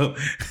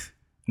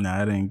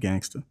 Nah, it ain't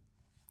gangster.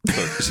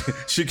 So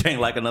she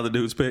can't like another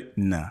dude's pic?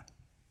 Nah.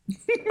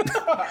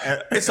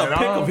 It's a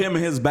pic of him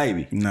and his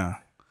baby. Nah.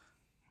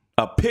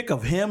 A pic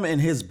of him and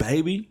his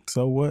baby?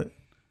 So what?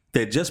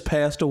 That just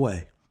passed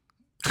away.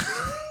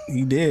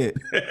 He dead.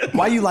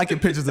 Why you liking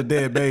pictures of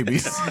dead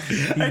babies? He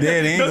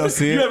dead. He ain't gonna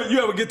see it.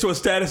 You ever get to a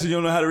status and you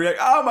don't know how to react?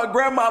 Oh, my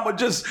grandmama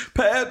just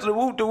passed the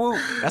whoop the whoop.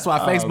 That's why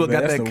Facebook man,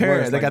 got that's that the carrot.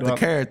 worst. They Like, got the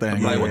carrot thing.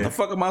 I'm like, what the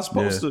fuck am I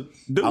supposed to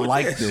do? I with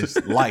like this?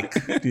 this. Like,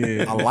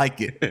 Yeah. I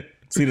like it.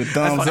 See the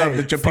thumbs up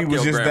that your Fuck people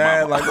your just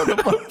grandmama. died. Like, what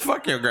the fuck?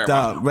 Fuck your grandma.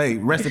 Dog, wait,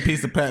 rest in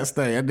peace to Pat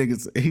Stay. That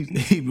nigga's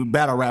he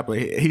battle rapper.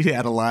 He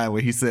had a line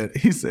where he said,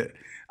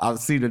 I've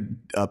seen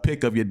a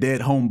pic of your dead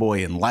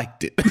homeboy and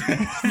liked it.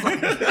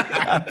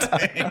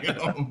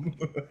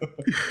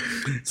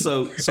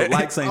 So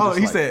likes ain't Oh,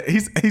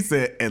 just he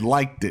said and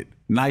liked it.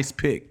 Nice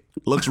pic.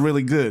 Looks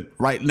really good.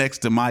 Right next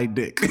to my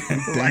dick.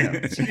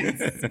 Damn.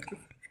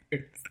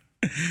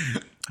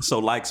 So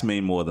likes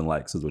mean more than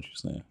likes is what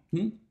you're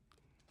saying.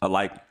 A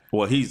like,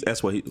 well,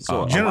 that's what he.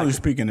 So Generally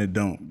speaking, it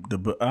don't.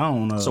 I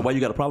don't know. So why you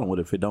got a problem with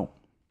it if it don't?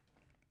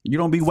 You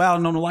don't be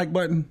wilding on the like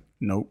button?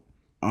 Nope.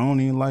 I don't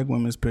even like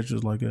women's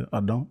pictures like that. I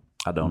don't.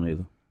 I don't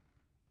either.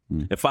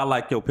 If I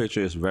like your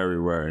picture, it's very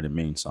rare and it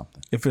means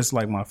something. If it's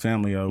like my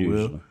family, I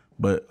Usually. will.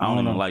 But I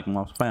don't know. even like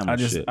my family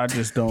shit. I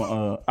just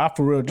don't. I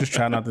for real just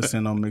try not to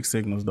send no mixed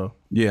signals though.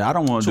 Yeah, I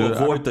don't want to to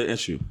avoid the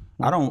issue.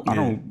 I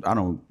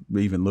don't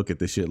even look at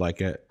this shit like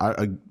that.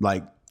 I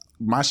like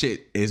my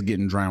shit is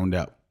getting drowned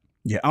out.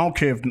 Yeah, I don't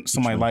care if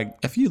somebody like.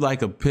 If you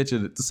like a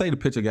picture, say the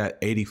picture got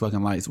 80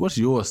 fucking likes, what's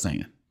yours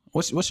saying?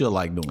 What's your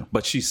like doing?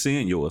 But she's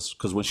seeing yours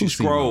because when she Who's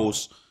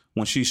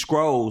seeing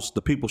scrolls,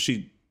 the people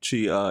she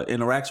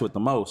interacts with the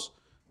most,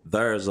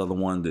 theirs are the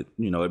one that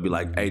it'd be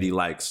like 80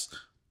 likes.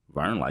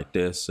 Vern like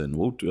this and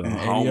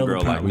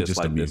homegirl like this,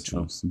 like this.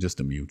 Just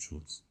the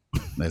mutuals.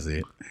 That's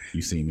it.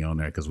 You see me on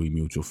there because we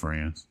mutual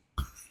friends.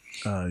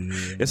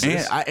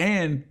 Yeah.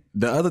 And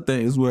the other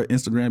thing is where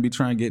Instagram be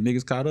trying to get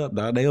niggas caught up,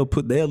 dog. They'll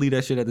leave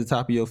that shit at the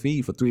top of your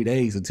feed for 3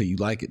 days until you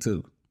like it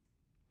too.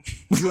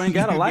 You ain't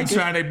gotta like it.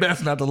 Trying their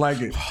best not to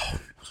like it.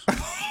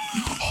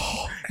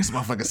 This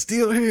motherfucker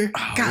still here.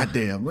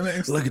 Goddamn.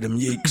 Look at them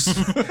yeeks.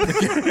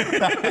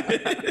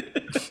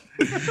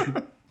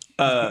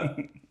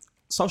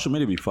 Social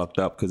media be fucked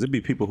up because it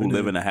be people who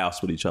live in a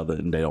house with each other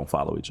and they don't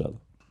follow each other.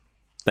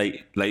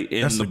 They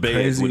in That's the the bed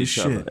craziest with each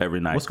other shit. every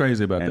night. What's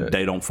crazy about and that?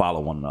 They don't follow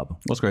one another.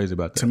 What's crazy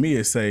about that? To me,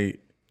 it say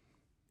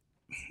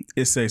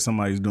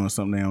somebody's doing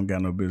something they don't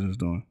got no business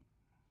doing.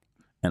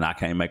 And I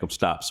can't make them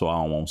stop, so I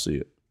don't want to see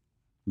it.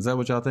 Is that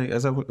what y'all think?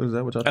 Is that what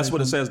y'all think? That's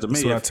what it says to me.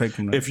 That's what I take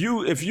from that. If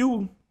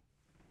you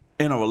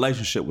in a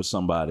relationship with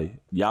somebody,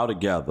 y'all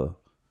together,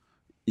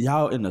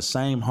 y'all in the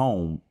same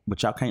home,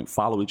 but y'all can't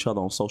follow each other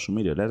on social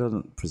media, that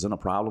doesn't present a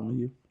problem to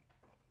you?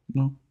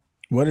 No.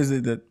 What is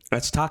it that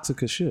That's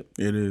toxic as shit.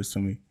 it is to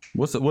me?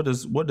 What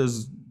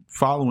does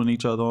following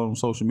each other on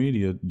social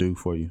media do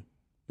for you,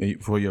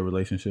 for your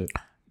relationship?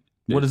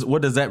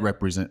 What does that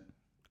represent?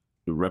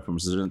 It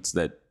represents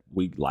that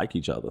we like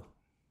each other.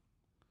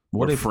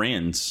 What We're if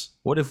friends?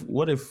 What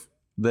if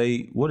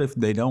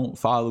they don't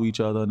follow each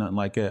other or nothing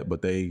like that,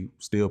 but they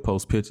still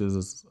post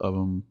pictures of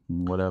them,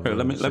 whatever? Here,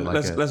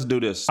 let's do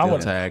this. I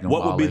would tag them.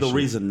 What would be the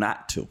reason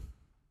not to?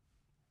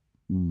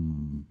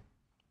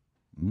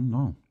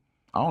 No,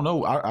 I don't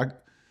know.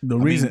 The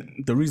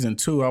reason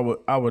too,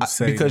 I would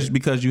say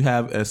because you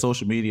have a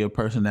social media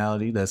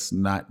personality that's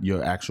not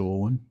your actual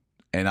one,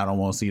 and I don't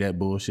want to see that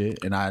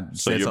bullshit. And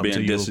So you're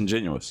being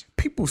disingenuous.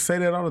 people say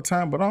that all the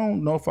time, but I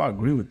don't know if I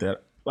agree with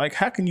that. Like,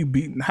 how can you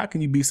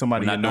be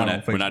somebody? We're not doing you're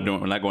that.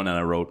 We're not going down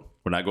that road.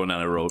 We're not going down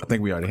that road. I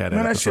think we already had that.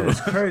 Man, that episode. shit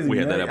is crazy. We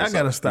had man. that episode. I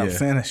gotta stop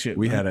saying that shit.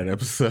 We man. had that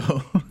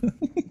episode.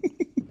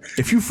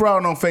 If you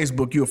fraud on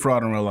Facebook, you a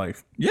fraud in real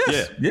life.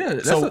 Yes. Yeah.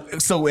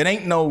 So it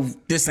ain't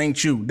this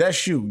ain't you.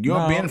 That's you.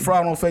 You're being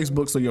fraud on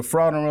Facebook, so you're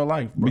fraud in real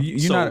life. Bro.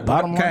 You're not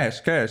bottom line.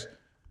 cash.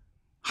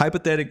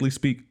 Hypothetically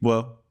speak,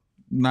 well,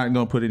 not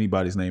gonna put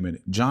anybody's name in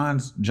it.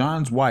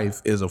 John's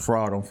wife is a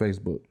fraud on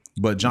Facebook,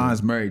 but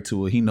John's married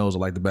to her. He knows her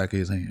like the back of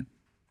his hand.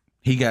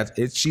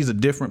 She's a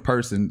different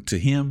person to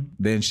him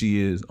than she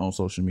is on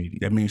social media.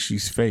 That means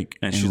she's fake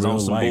And in she's real on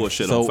some life.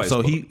 bullshit on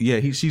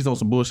Facebook. So she's on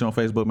some bullshit on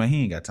Facebook. Man,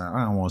 he ain't got time.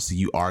 I don't want to see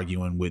you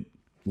arguing with.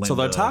 So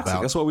they're Linda toxic.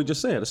 about- That's what we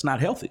just said. It's not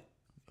healthy.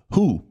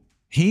 Who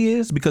he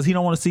is because he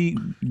don't want to see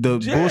the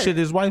bullshit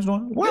his wife's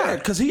doing. Why?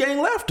 Because he ain't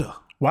left her.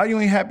 Why you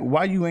ain't happy?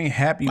 Why you ain't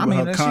happy with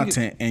her that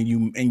content, and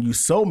you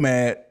so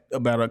mad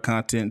about her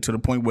content to the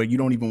point where you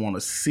don't even want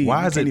to see it.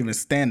 Why you is can't it- even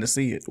stand to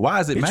see it? Why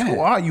is it Bitch, mad? who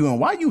are you and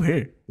why you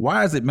here?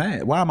 Why is it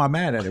mad? Why am I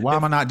mad at it? Why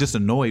am I not just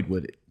annoyed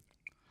with it?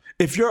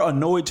 If you're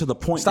annoyed to the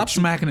point, Stop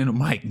smacking in the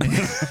mic, man.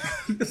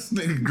 This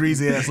nigga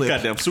greasy ass lip.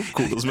 goddamn soup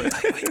coolers, man.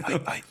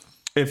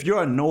 If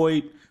you're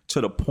annoyed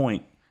to the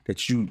point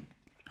that you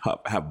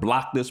have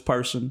blocked this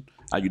person,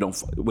 you don't,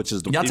 which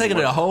is the Y'all taking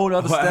it a whole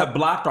other step. Have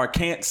blocked or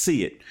can't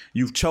see it.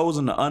 You've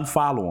chosen to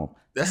unfollow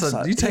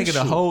them. You taking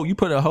you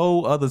put a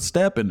whole other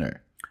step in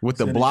there with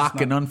the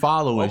block and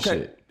unfollow and Okay.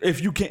 shit.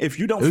 If you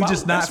don't, You're follow,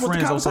 just not that's what the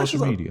friends on conversations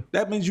social are. media.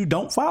 That means you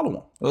don't follow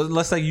them. Well,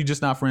 let's say you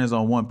just not friends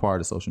on one part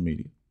of social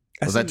media.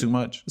 Is that too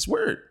much? It's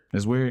weird.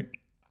 It's weird.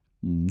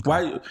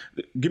 Why?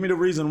 Give me the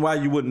reason why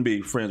you wouldn't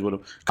be friends with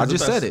them. I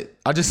just said it.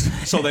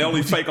 So they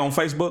only fake on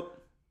Facebook.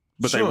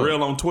 But they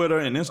real on Twitter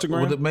and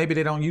Instagram? Well, maybe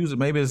they don't use it.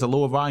 Maybe it's a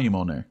lower volume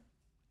on there.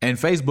 And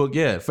Facebook,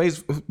 yeah.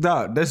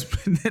 Dog,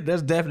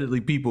 there's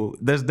definitely people.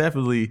 There's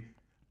definitely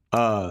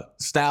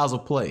styles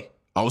of play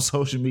on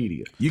social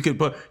media. You can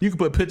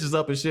put pictures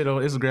up and shit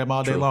on Instagram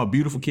all day long.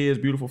 Beautiful kids,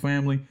 beautiful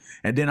family.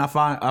 And then I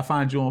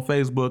find you on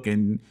Facebook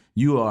and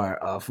you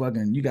are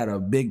you got a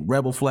big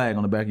rebel flag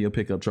on the back of your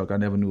pickup truck I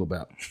never knew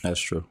about.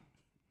 That's true.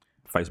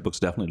 Facebook's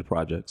definitely the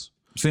projects.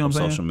 See what I'm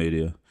saying? Social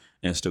media,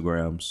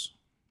 Instagrams.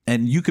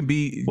 And you could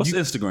be... What's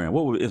Instagram?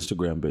 What would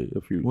Instagram be?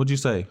 What'd you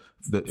say?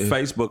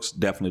 Facebook's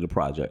definitely the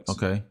projects.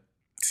 Okay.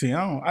 See,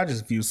 I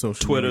just view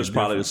social Twitter's media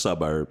probably the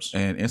suburbs.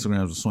 And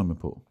Instagram's a swimming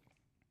pool.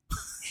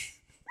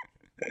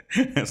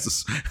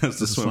 That's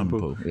the swimming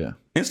pool. Yeah.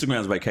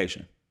 Instagram's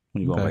vacation.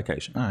 When you go on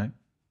vacation. All right.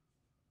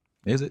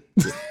 Is it?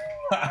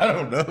 I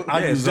don't know.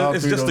 It's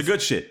just the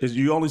good shit.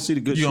 You only see the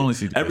good shit. You only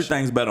see the good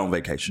Everything's shit. better on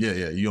vacation.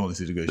 Yeah. You only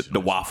see the good shit.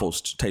 The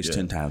waffles taste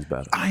 10 times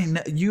better.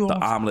 The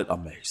omelet,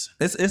 amazing.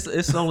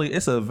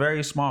 It's a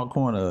very small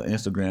corner of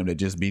Instagram that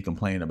just be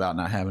complaining about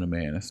not having a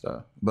man and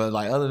stuff. But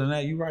like other than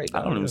that, you're right.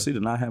 I don't even see the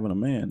not having a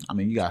man. I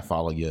mean, you gotta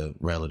follow your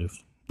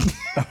relatives.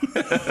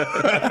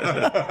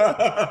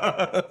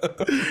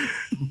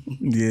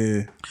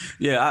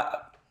 Yeah.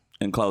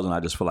 In closing,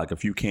 I just feel like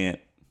if you can't,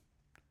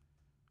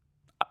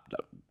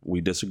 we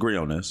disagree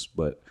on this,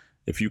 but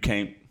if you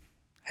can't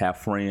have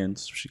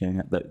friends,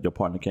 your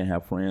partner can't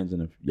have friends,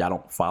 and if y'all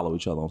don't follow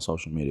each other on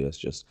social media, it's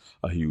just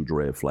a huge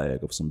red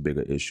flag of some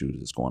bigger issues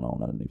that's going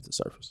on underneath the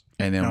surface.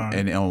 And then,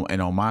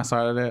 and on my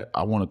side of that,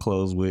 I want to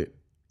close with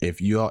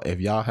if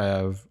y'all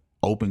have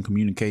open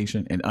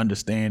communication and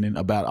understanding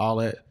about all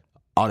that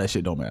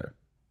shit don't matter.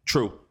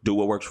 True. Do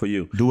what works for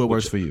you. Do what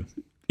works for you.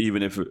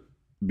 Even if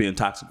being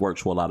toxic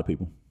works for a lot of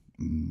people.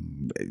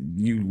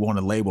 You want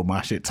to label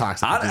my shit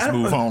toxic? Just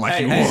move on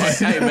like you want.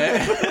 Hey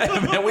man,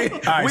 we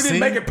didn't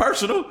make it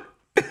personal.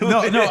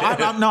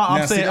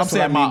 I'm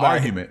saying my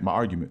argument. My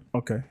argument.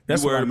 Okay,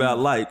 that's worried about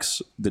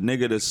likes. The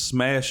nigga that's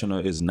smashing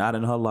her is not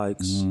in her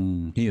likes.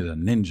 He is a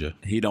ninja.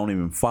 He don't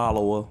even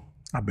follow her.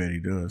 I bet he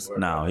does.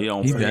 No, he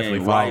don't. He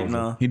definitely follows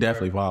her. He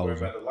definitely follows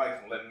her.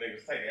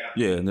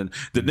 Yeah, and then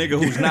the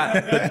nigga who's not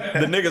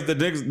the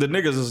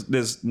niggas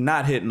that's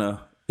not hitting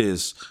her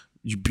is.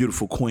 You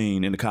beautiful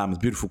queen in the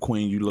comments. Beautiful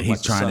queen. You look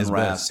like the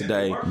sunrise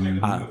today.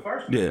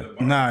 Yeah.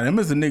 Nah, them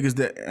is the niggas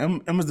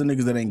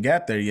that ain't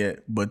got there yet.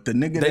 But the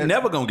nigga they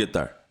never gonna get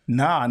there.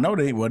 Nah, I know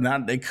they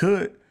not. They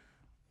could.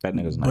 That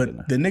nigga's not getting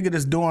there. But the nigga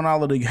that's doing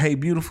all of the hey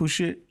beautiful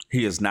shit,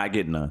 he is not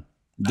getting none.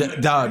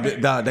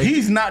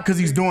 He's not because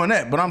he's doing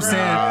that, but I'm saying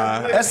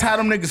that's how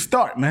them niggas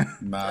start, man.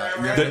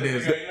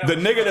 The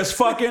nigga that's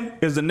fucking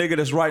is the nigga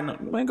that's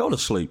writing. Man, go to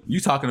sleep. You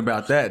talking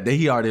about that?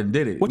 He already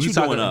did it. What you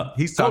doing up?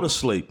 Go to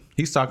sleep.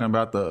 He's talking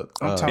about the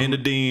in the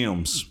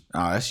DMs.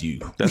 Oh, that's you.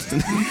 That's the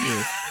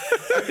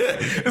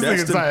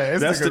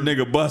that's the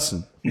nigga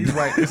busting. He's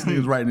right. This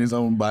nigga's writing his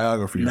own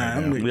biography. Nah,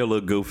 right now. Your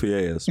little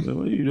goofy ass. Man,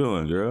 what are you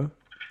doing, girl?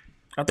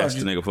 That's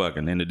the nigga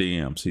fucking in the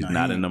DMs. He's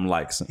not in them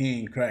likes.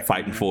 He ain't cracking.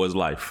 Fighting for his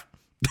life.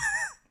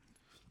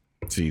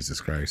 Jesus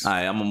Christ. All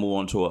right, I'm going to move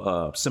on to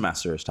a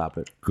semi-serious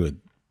topic. Good.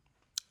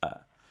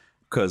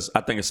 Because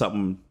I think it's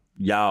something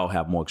y'all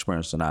have more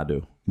experience than I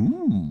do.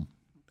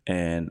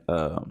 And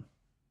I'm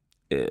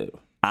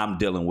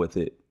dealing with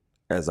it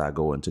as I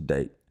go into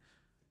date.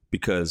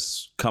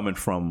 Because coming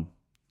from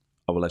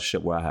a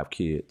relationship where I have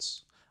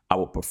kids, I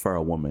would prefer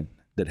a woman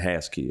that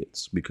has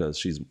kids because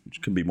she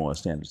can be more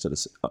understanding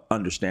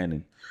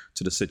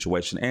to the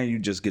situation. And you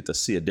just get to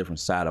see a different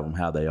side of them,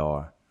 how they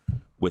are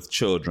with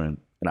children.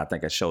 And I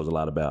think it shows a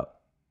lot about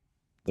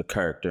the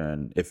character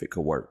and if it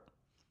could work.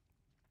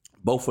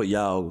 Both of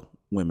y'all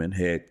women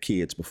had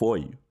kids before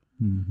you.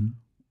 Mm-hmm.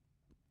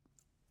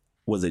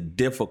 Was it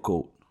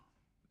difficult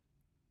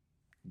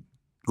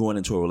going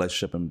into a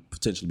relationship and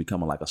potentially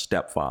becoming like a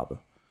stepfather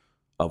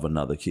of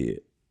another kid?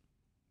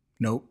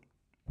 Nope.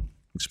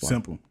 Explain.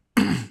 Simple.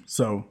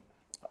 So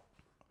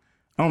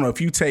I don't know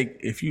if you take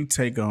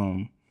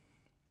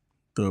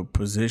the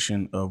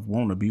position of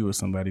wanting to be with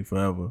somebody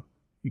forever,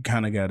 you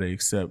kind of got to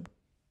accept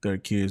their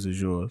kids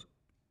as yours.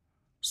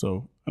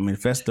 So, I mean,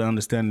 if that's the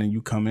understanding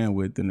you come in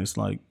with, then it's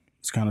like,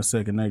 it's kind of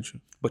second nature.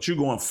 But you're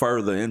going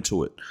further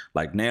into it.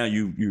 Like now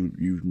you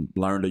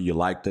learned it, you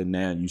liked it.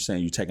 Now you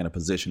saying you're taking a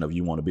position of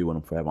you want to be with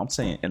them forever. I'm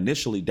saying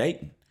initially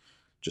dating,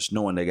 just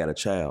knowing they got a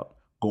child,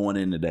 going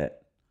into that.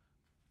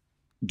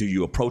 Do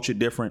you approach it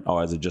different,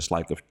 or is it just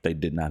like if they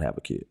did not have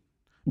a kid?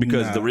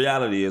 Because the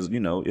reality is,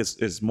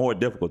 it's more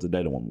difficult to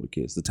date a woman with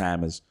kids. The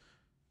time is,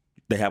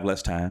 they have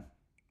less time.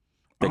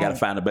 They got to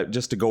find a baby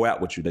just to go out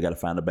with you. They got to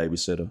find a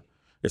babysitter.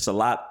 It's a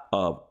lot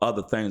of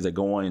other things that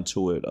go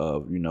into it.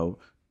 Of you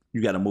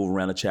got to move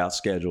around the child's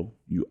schedule.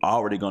 You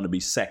already going to be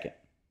second,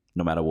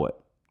 no matter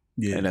what.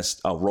 Yeah, and that's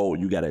a role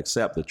you got to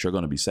accept that you're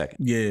going to be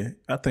second. Yeah,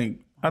 I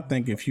think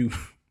if you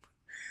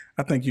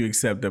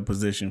accept that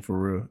position for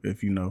real.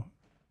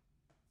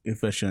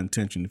 If that's your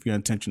intention. If your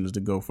intention is to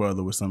go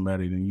further with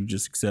somebody, then you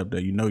just accept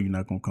that. You're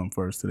not going to come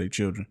first to their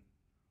children.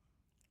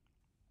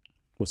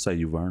 What say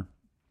you, Vern?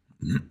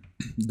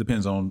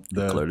 Depends on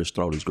the. Clear this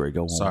throat is great.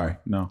 Go on. Sorry,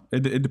 no.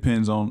 It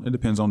depends on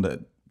that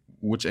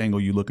which angle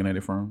you're looking at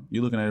it from.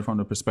 You're looking at it from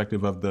the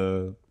perspective of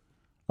the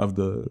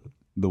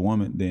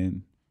woman,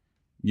 then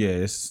yeah,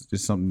 it's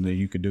something that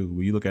you could do.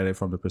 When you look at it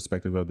from the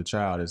perspective of the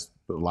child, it's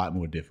a lot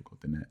more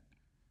difficult than that.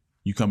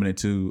 You coming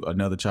into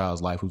another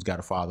child's life who's got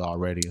a father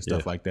already and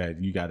stuff like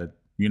that. You gotta,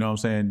 you know what I'm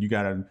saying? You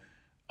gotta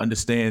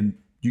understand.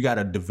 You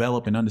gotta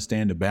develop and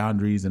understand the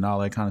boundaries and all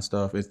that kind of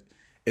stuff. It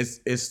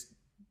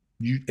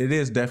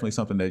is definitely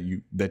something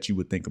that you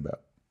would think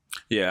about.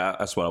 Yeah,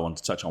 that's what I wanted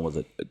to touch on. Was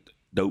it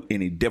though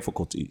any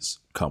difficulties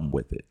come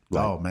with it?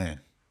 Like, oh man,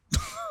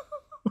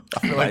 I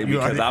feel like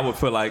because I would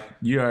feel like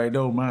you already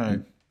know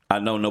mine. I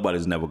know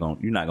nobody's never going.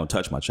 You're not gonna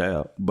touch my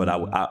child, but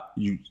I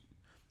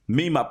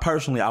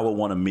personally, I would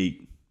want to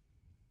meet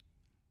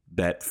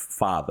that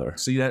father.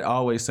 See, that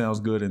always sounds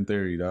good in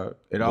theory, dog.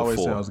 It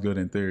always sounds good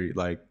in theory.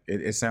 Like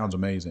it sounds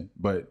amazing,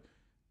 but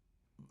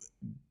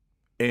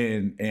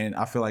and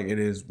I feel like it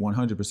is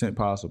 100%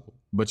 possible.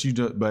 But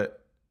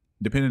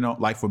depending on,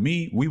 like for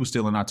me, we were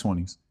still in our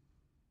 20s,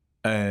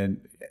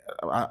 and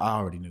I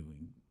already knew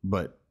him.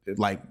 But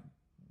like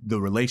the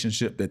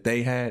relationship that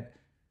they had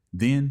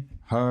then,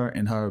 her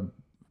and her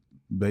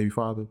baby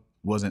father,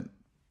 wasn't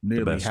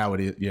nearly how it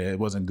is. Yeah, it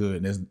wasn't good.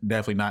 And it's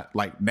definitely not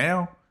like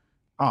now.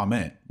 Oh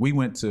man, we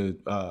went to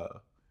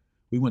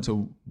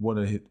one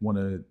of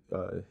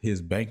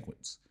his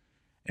banquets,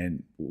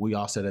 and we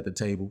all sat at the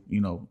table,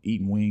 you know,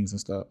 eating wings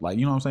and stuff. Like,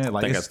 you know what I'm saying?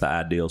 Like, I think that's the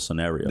ideal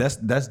scenario.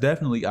 That's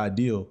definitely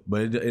ideal,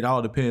 but it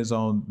all depends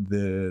on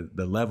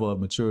the level of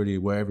maturity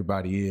where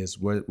everybody is,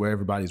 where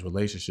everybody's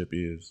relationship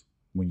is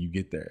when you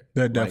get there.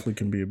 That definitely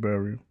can be a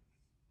barrier.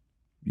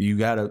 You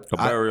gotta a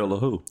burial of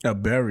who? A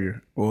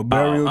barrier or a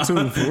burial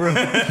too, for real.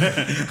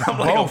 I'm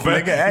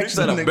like, nigga, you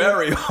said a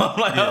burial. I'm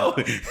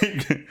like,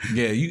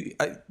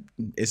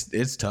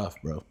 it's tough,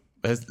 bro.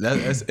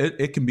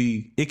 It can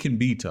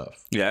be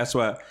tough. Yeah, that's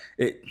why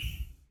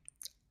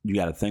you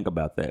got to think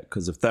about that,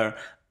 because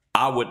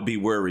I would be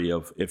wary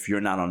of if you're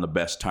not on the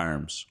best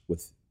terms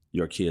with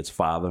your kid's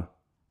father.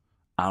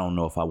 I don't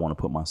know if I want to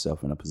put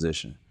myself in a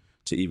position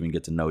to even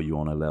get to know you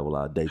on a level.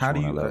 I'll date you on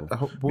a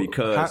level.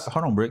 Because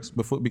hold on, Bricks.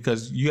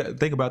 Because you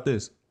think about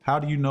this. How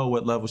do you know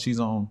what level she's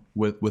on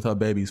with her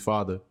baby's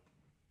father,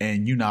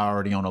 and you're not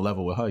already on a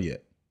level with her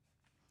yet?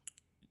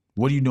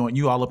 What are you doing?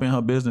 You all up in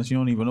her business. You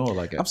don't even know her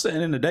like that. I'm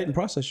saying in the dating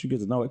process, you get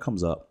to know it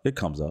comes up. It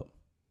comes up.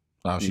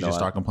 Oh, she just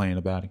start complaining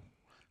about it.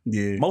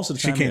 Yeah, most of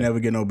the time she can't ever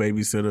get no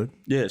babysitter.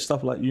 Yeah,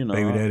 stuff like, you know,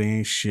 baby daddy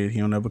ain't shit. He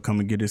don't ever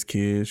come and get his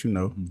kids. You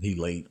know, he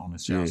late on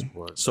his child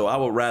support. So I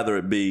would rather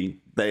it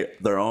be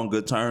they're on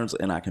good terms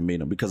and I can meet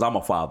them, because I'm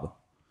a father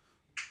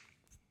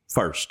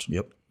first.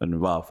 Yep, an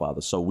involved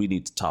father. So we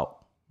need to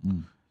talk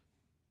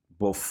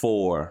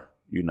before,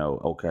 you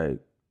know. Okay,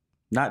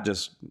 not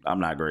just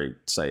I'm not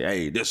great to say,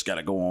 hey, this got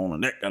to go on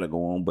and that got to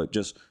go on, but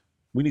just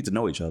we need to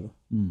know each other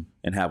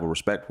and have a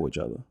respect for each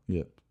other.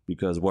 Yep,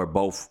 because we're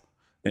both.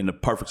 In the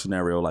perfect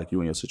scenario, like you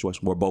and your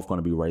situation, we're both going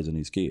to be raising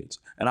these kids.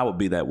 And I would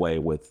be that way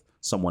with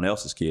someone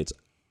else's kids.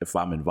 If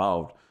I'm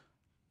involved,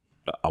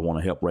 I want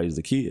to help raise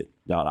the kid.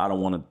 Y'all, I don't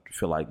want to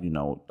feel like, you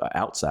know, an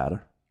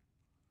outsider.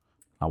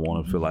 I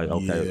want to feel like,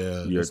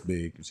 okay, that's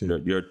big.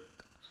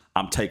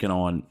 I'm taking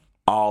on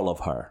all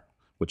of her,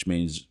 which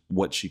means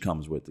what she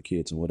comes with, the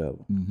kids and whatever.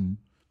 Mm-hmm.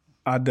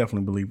 I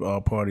definitely believe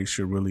all parties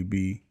should really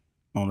be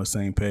on the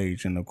same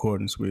page in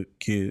accordance with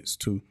kids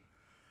too.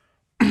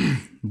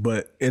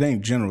 But it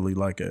ain't generally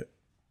like that.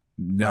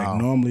 No.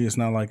 Like normally it's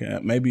not like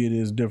that. Maybe it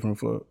is different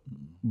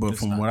but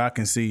from what I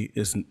can see,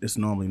 it's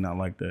normally not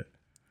like that.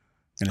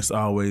 And it's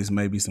always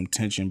maybe some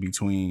tension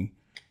between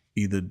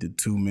either the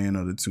two men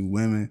or the two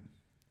women,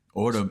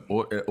 or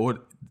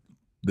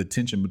the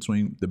tension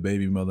between the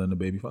baby mother and the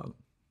baby father.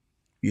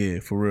 Yeah,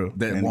 for real.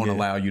 That won't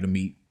allow you to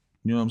meet.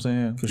 You know what I'm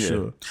saying? For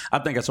sure. I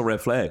think that's a red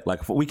flag.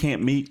 Like if we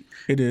can't meet,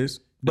 it is.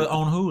 But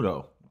on who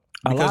though?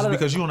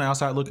 Because you're on the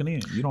outside looking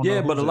in. You don't know.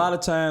 Yeah, but a lot of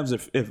times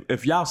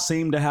if y'all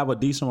seem to have a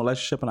decent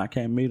relationship and I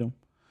can't meet them,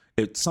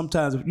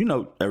 sometimes, you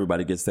know,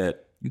 everybody gets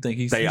that. You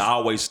think they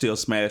always still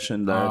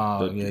smashing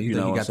the you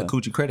know, he got the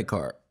coochie credit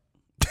card.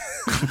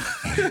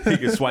 He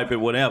can swipe it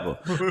whatever.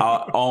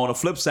 On the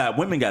flip side,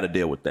 women got to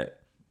deal with that.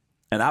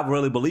 And I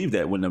really believe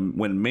that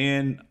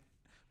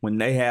when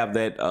they have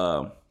that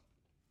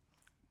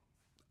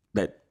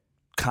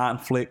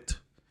conflict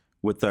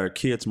with their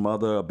kid's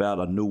mother about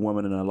a new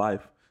woman in their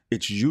life,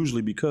 it's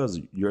usually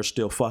because you're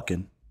still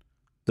fucking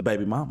the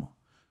baby mama.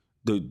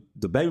 The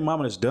baby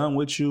mama that's done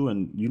with you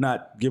and you're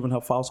not giving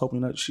her false hope.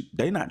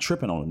 They not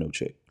tripping on a new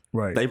chick.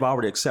 Right. They've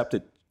already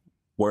accepted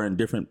we're in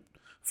different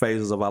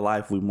phases of our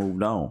life. We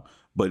moved on.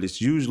 But it's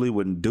usually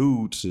when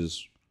dudes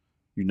is,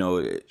 you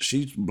know,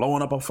 she's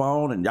blowing up her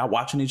phone and y'all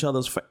watching each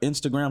other's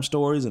Instagram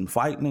stories and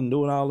fighting and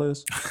doing all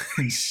this.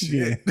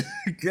 Shit.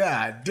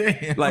 God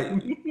damn.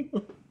 Like,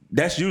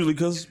 that's usually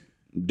because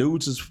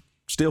dudes is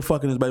still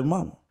fucking his baby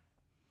mama.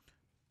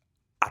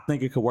 I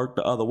think it could work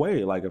the other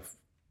way. Like if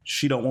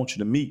she don't want you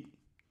to meet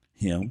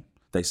him,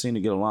 they seem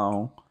to get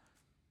along.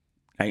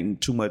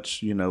 Ain't too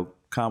much, you know,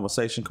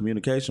 conversation,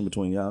 communication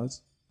between y'all.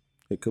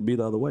 It could be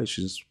the other way.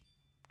 She's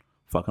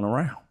fucking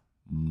around.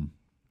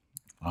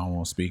 I don't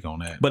want to speak on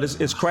that. But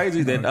it's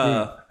crazy that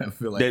I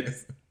feel like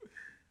that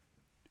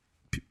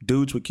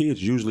dudes with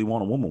kids usually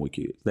want a woman with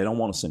kids. They don't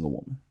want a single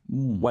woman.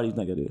 Why do you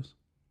think it is?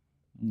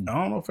 I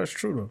don't know if that's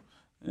true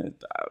though.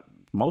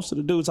 Most of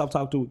the dudes I've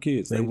talked to with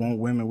kids, They want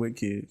women with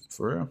kids.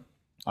 for real.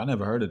 I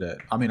never heard of that.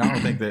 I mean, I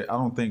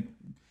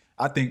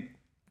think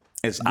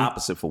it's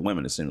opposite for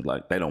women. It seems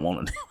like they don't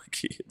want a nigga with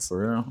kids.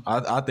 for real.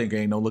 I think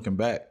ain't no looking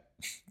back.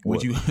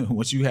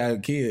 Once you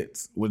have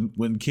kids,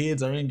 when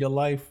kids are in your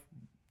life,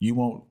 you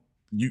won't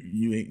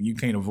you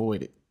can't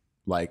avoid it.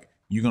 Like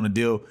you're gonna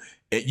deal.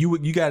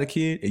 You got a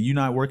kid and you're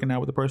not working out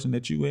with the person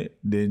that you with,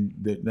 then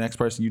the next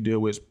person you deal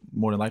with is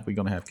more than likely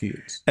gonna have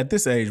kids. At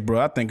this age,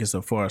 bro, I think it's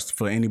a farce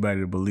for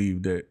anybody to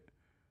believe that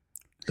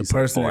the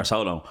person. Farce.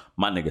 Hold on,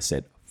 my nigga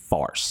said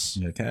farce.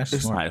 Yeah,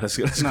 Cash. All right, let's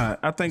go. Nah,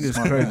 I think it's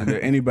crazy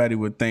that anybody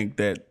would think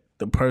that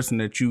the person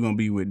that you're gonna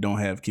be with don't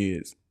have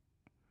kids.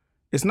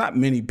 It's not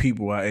many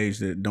people our age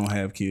that don't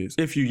have kids.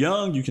 If you're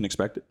young, you can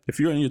expect it. If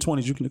you're in your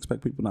 20s, you can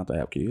expect people not to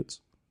have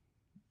kids.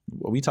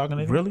 Are we talking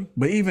about Really?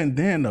 But even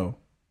then, though,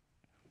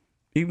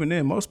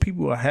 most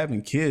people are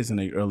having kids in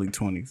their early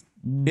 20s.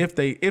 If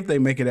they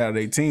make it out of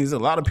their teens, a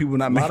lot of people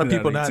not making it out of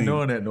their teens. A lot of people not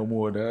doing that no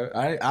more,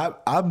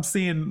 dog. I'm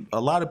seeing a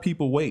lot of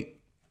people wait.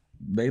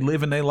 They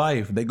living their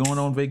life. They going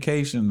on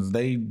vacations.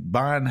 They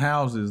buying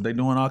houses. They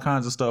doing all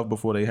kinds of stuff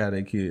before they have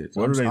their kids.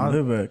 Where do they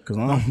live at? Because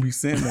I don't be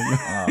seeing them.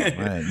 Oh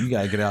man, you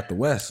gotta get out the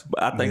West.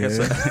 But I think it's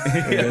fucked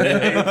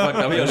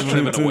up. He doesn't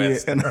live in the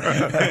West.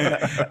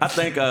 I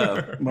think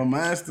My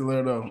mind's still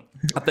there though.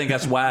 I think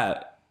that's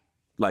why,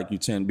 like you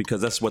tend,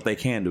 because that's what they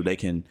can do. They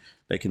can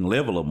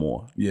live a little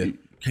more. Yeah.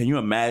 Can you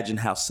imagine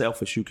how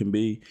selfish you can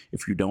be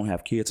if you don't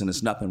have kids? And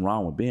there's nothing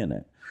wrong with being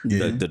that.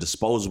 Yeah. The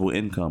disposable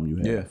income you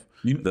have. Yeah.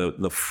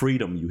 The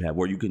freedom you have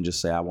where you can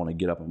just say, I want to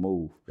get up and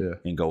move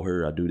and go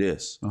here, I do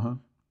this.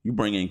 You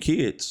bring in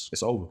kids.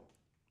 It's over.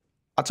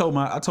 I told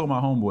my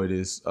homeboy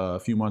this a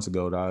few months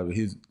ago. Dog.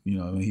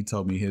 He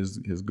told me his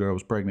girl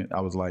was pregnant.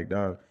 I was like,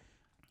 dog,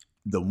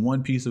 the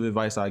one piece of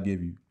advice I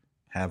give you,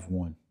 have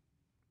one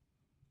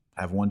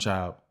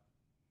child.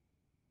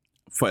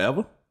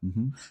 Forever?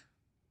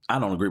 I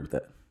don't agree with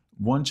that.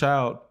 One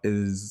child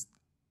is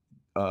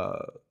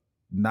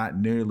not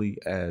nearly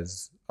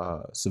as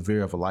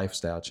severe of a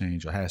lifestyle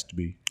change, or has to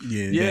be.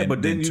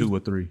 But then 2 or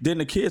 3. Then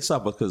the kids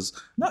suffer because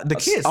the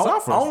kids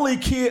suffer. Only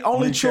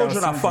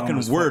children are fucking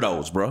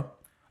weirdos, bro.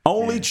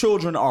 Only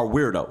children are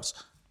weirdos.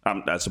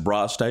 That's a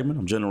broad statement.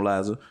 I'm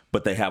generalizing,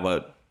 but they have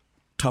a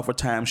tougher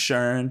time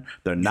sharing.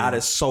 They're not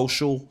as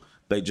social.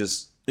 They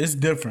just It's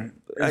different.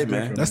 Hey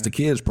man, That's the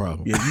kids'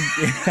 problem. you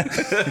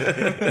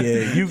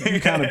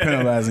kind of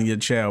penalizing your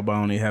child by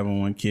only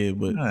having one kid,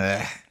 but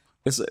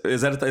is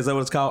that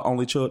what it's called?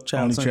 Only child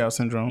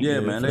syndrome. Yeah,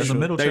 man. There's a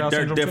middle child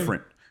syndrome. They're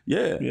different.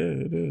 Yeah,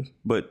 it is.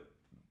 But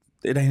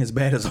it ain't as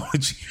bad as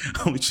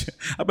only child.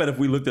 I bet if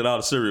we looked at all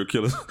the serial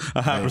killers,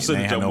 a high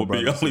percentage of them would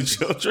be only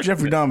children.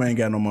 Jeffrey Dahmer ain't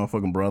got no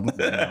motherfucking brother.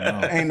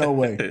 Ain't no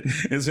way.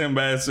 It's him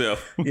by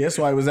himself. Yeah, that's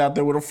why he was out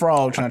there with a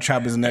frog trying to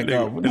chop his neck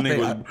off. The nigga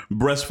was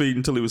breastfeeding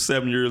until he was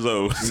 7 years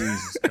old.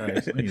 Jesus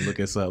Christ. Let me look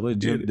this up.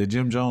 Did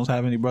Jim Jones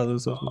have any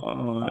brothers or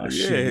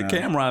Yeah,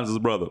 Cameron's his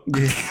brother.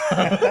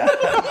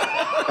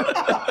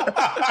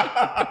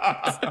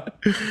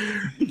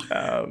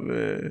 Oh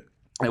man.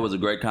 It was a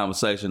great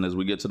conversation. As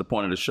we get to the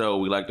point of the show,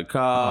 we like to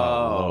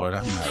call. Oh Lord,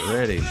 I'm not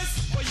ready.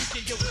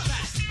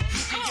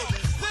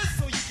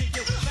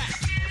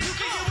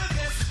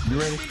 You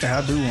ready? Yeah,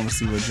 I do want to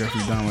see what Jeffrey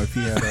Dahmer, if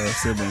he had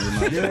siblings or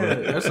not.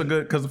 Yeah, that's a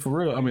good, because for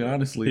real, I mean,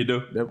 honestly. He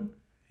do?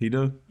 He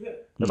do? Yeah.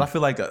 Because I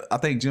feel like, I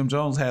think Jim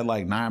Jones had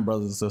like 9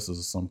 brothers and sisters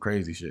or some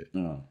crazy shit.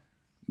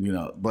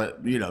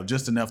 But,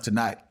 just enough to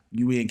not,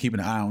 you ain't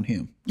keeping an eye on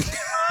him.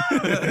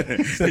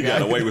 He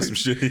got away with some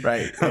shit.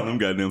 Right. Them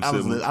goddamn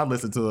siblings. I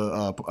listened to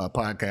a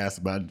podcast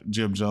about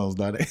Jim Jones,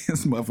 dog.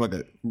 This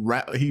motherfucker,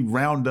 he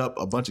round up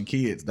a bunch of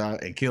kids,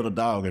 dog, and killed a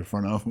dog in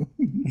front of him.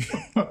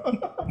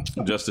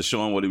 Just to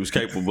show him what he was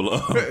capable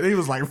of. He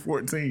was like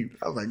 14.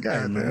 I was like,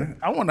 God, man.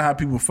 I wonder how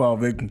people fall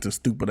victim to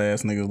stupid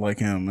ass niggas like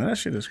him, man. That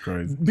shit is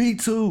crazy. Me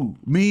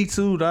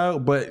too,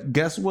 dog. But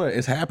guess what?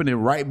 It's happening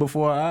right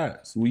before our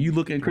eyes. When you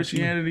look at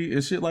Christianity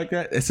and shit like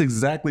that, it's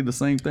exactly the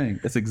same thing.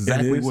 It's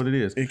exactly what it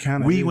is. It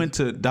kind of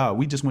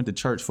we just went to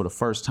church for the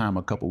first time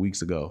a couple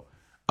weeks ago.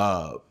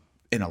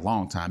 In a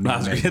long time.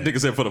 Nigga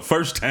said for the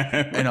first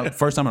time.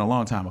 First time in a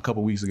long time, a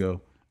couple weeks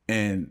ago.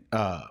 And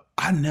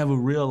I never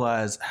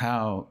realized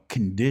how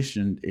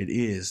conditioned it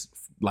is,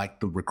 like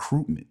the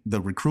recruiting.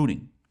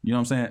 You know what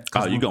I'm saying?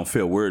 Oh, you're going to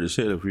feel weird as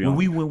shit if you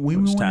don't.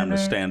 It's time to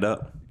stand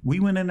up. We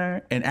went in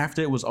there, and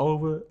after it was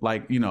over,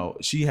 like,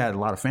 she had a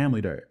lot of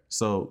family there.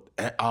 So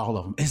all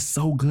of them, it's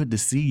so good to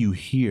see you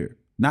here.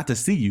 Not to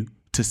see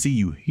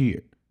you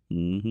here.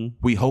 Mm-hmm.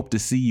 We hope to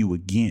see you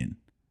again.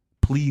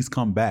 Please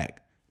come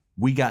back.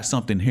 We got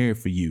something here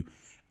for you.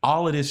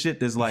 All of this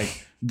shit is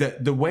like,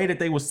 the way that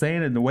they were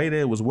saying it and the way that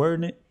it was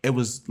wording it, it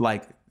was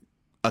like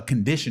a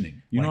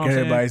conditioning. You know like what I'm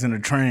saying? everybody's in a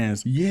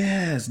trance.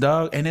 Yes,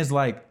 dog. And it's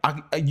like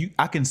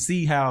I can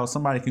see how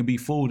somebody can be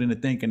fooled into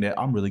thinking that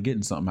I'm really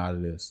getting something out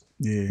of this.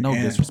 Yeah, No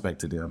and disrespect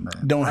to them,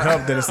 man. Don't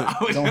help that it's a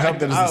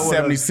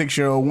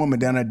 76-year-old woman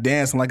down there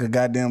dancing like a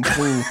goddamn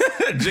fool.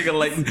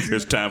 Jiggling.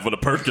 It's time for the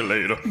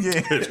percolator.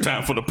 Yeah. It's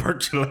time for the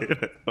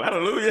percolator.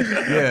 Hallelujah.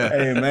 Yeah.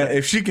 Hey man,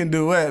 if she can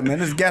do that, man,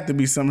 there's got to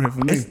be something here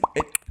for me.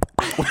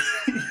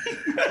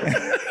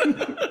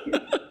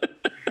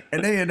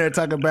 And they in there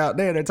talking about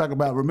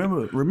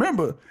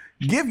remember,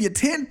 give your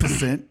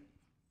 10%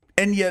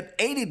 and your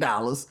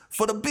 $80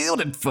 for the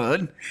building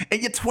fund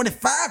and your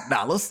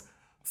 $25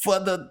 for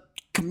the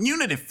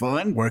community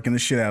fund. Working the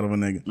shit out of a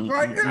nigga.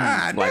 Like,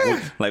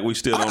 God, Like we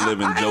still don't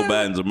live in Joe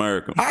Biden's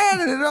America. I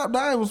added it up.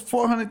 Now it was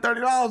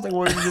 $430 they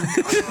wanted to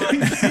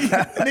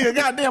nigga,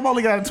 goddamn,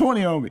 only got a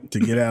 20 on me To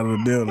get out of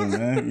the building,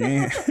 man.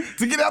 Yeah.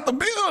 to get out the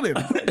building.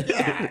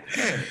 Yeah.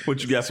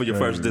 What you got for your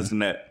first this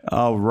and that?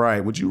 All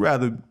right. Would you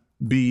rather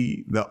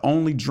be the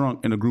only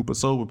drunk in a group of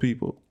sober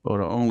people or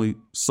the only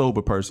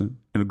sober person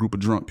in a group of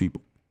drunk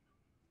people?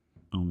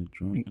 Only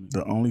drunk.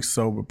 The only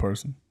sober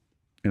person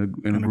In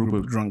a group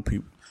of drunk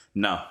people.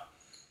 No.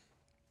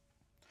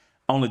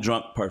 Only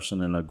drunk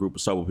person in a group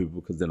of sober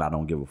people because then I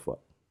don't give a fuck.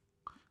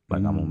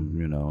 Like I'm,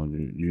 you know,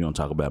 you're gonna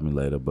talk about me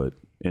later, but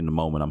in the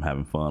moment I'm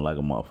having fun like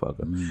a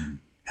motherfucker.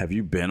 Have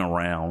you been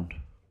around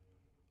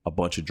a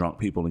bunch of drunk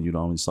people and you're the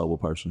only sober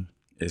person?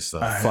 It's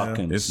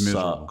Fucking it's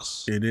miserable.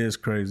 sucks. It is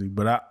crazy,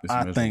 but I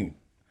miserable. think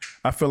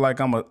I feel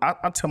like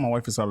I tell my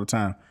wife this all the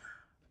time.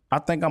 I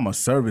think I'm a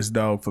service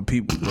dog for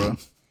people, bro.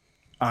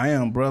 I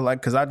am, bro.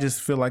 Like, cause I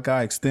just feel like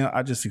I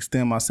just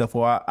extend myself,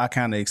 or I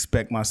kind of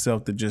expect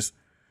myself to just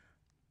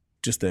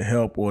to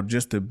help or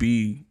just to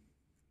be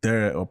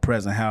there or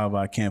present however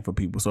I can for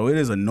people. So it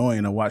is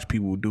annoying to watch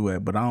people do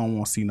it, but I don't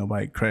want to see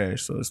nobody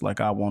crash. So it's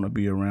like I want to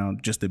be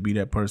around just to be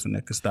that person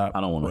that could stop.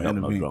 I don't want or to help no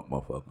intervene. drunk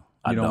motherfucker.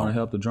 You don't want to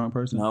help the drunk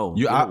person? No.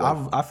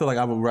 I feel like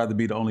I would rather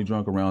be the only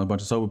drunk around a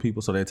bunch of sober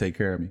people so they take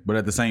care of me. But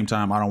at the same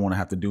time, I don't want to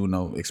have to do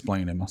no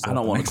explaining myself. I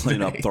don't want to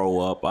clean up, throw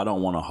up. I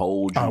don't want to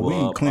hold you we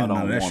ain't up. I cleaning don't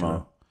none of that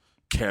want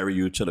to carry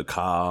you to the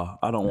car.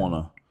 I don't want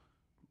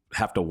to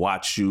have to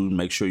watch you,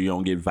 make sure you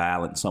don't get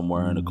violent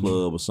somewhere in the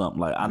club or something.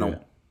 Like, I don't.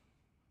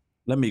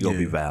 Let me go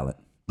be violent.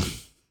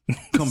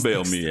 Come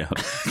bail me out.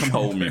 Come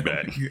hold me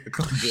back.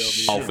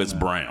 Office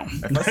Brown.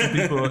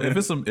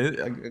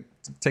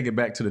 Take it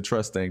back to the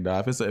trust thing,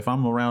 dog. If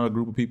I'm around a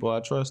group of people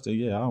I trust, then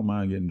yeah, I don't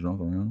mind getting drunk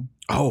around them.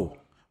 Oh,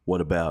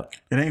 what about?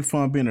 It ain't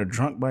fun being a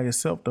drunk by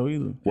yourself though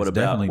either. What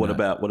definitely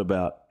about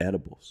not.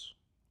 edibles?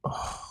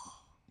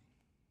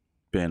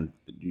 Ben,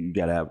 you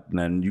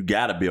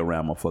gotta be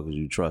around motherfuckers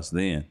you trust.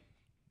 Then,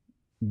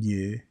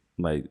 Yeah.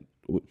 like,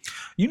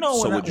 You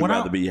know, so would you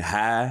rather be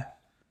high?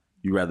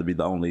 You rather be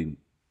the only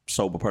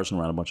sober person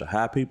around a bunch of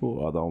high people,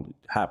 or the only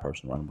high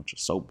person around a bunch of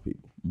sober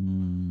people?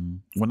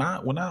 when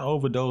I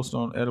overdosed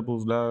on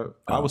edibles, dog,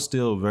 I was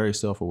still very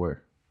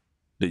self-aware.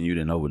 Then you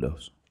didn't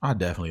overdose. I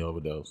definitely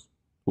overdosed.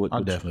 What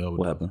definitely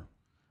What overdosed.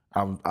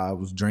 happened? I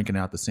was drinking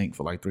out the sink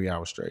for like 3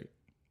 hours straight,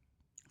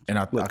 and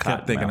I Cotton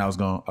kept thinking mouth.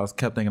 I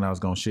was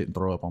gonna shit and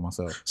throw up on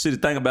myself. See, the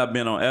thing about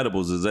being on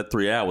edibles is that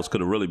 3 hours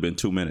could have really been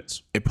 2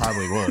 minutes. It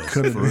probably was.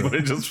 For real. But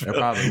it just It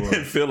probably was.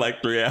 It feel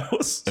like 3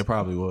 hours. It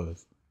probably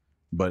was.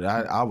 But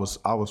I was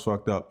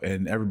fucked up,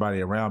 and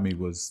everybody around me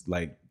was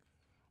like,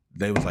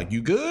 they was like,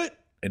 "You good?"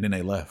 And then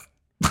they left.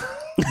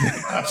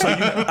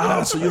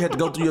 So you had to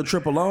go through your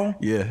trip alone?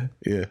 Yeah.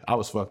 I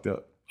was fucked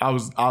up. I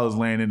was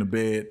laying in the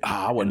bed.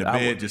 And the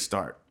bed just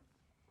start.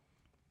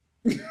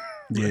 Yeah.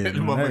 The man,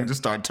 motherfucker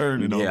just start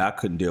turning. Yeah, I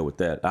couldn't deal with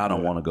that. I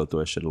don't want to go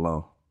through that shit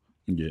alone.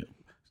 Yeah.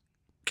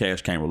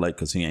 Cash can't relate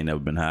because he ain't never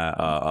been high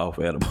off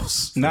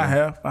edibles. I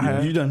have.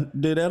 You done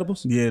did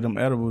edibles? Yeah, them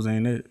edibles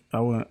ain't it. I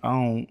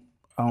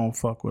don't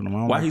fuck with them. I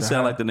don't Why like he the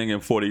sound high. like the nigga in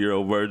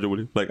 40-year-old virgin? With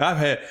it? Like I've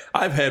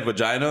had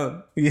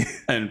vagina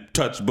and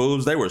touched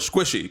boobs. They were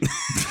squishy.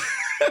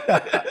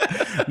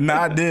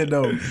 Nah, I did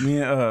though.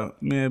 Me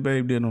and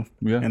Babe did them.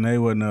 Yeah. And they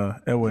wasn't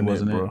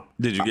it, bro.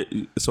 Did you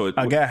get so?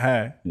 I got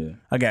high. Yeah.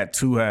 I got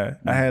too high.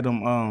 I had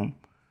them.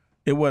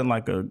 It wasn't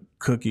like a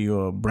cookie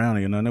or a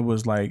brownie or nothing. It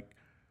was like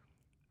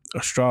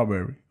a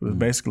strawberry. It was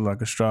basically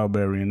like a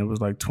strawberry, and it was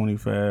like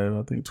 25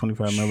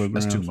 milligrams.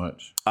 That's too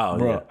much. Oh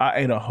Bro, yeah. I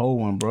ate a whole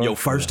one, bro. Your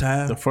first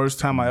time? The first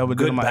time I ever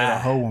did them, I ate Goodbye. a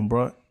whole one,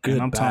 bro.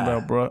 And I'm talking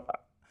about, bro,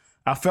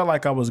 I felt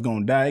like I was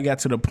gonna die. It got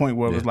to the point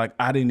where it was like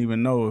I didn't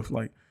even know if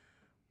like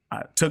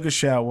I took a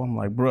shower. I'm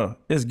like, bro,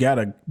 it's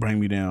gotta bring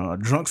me down. I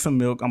drunk some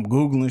milk. I'm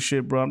Googling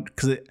shit, bro.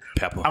 Because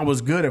Pepper. I was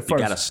good at You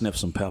first. gotta sniff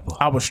some pepper.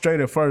 I was straight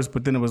at first,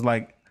 but then it was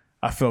like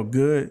I felt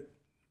good.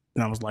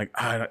 And I was like,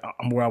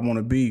 I'm where I want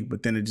to be.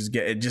 But then it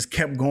just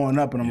kept going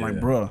up. And I'm like,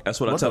 bro, That's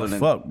what I'm the telling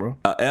them. fuck, bro?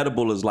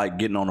 Edible is like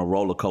getting on a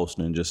roller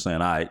coaster and just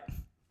saying, all right,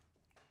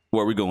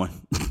 where are we going?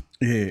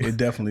 Yeah, it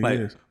definitely Like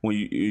is. when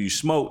you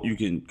smoke, you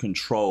can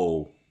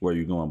control where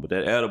you're going. But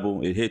that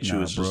edible, it hits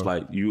you. It's just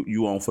like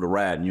you on for the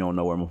ride and you don't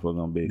know where motherfucker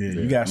gonna be. Yeah,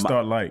 you gotta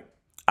start light.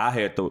 I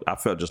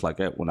felt just like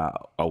that when I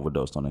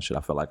overdosed on that shit.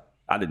 I felt like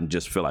I didn't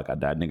just feel like I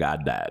died, nigga. I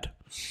died.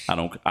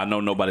 I know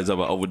nobody's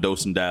ever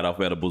overdosed and died off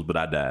edibles, but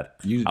I died.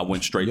 I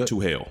went straight to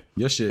hell.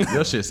 Your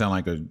shit sound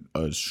like a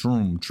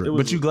shroom trip.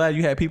 But you glad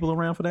you had people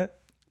around for that?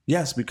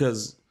 Yes,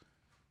 because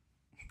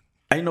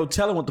ain't no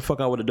telling what the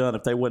fuck I would have done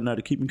if they wasn't there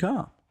to keep me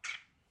calm.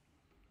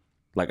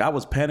 Like I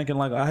was panicking,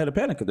 like I had a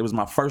panic. It was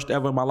my first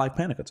ever in my life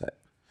panic attack.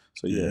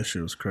 So yeah, that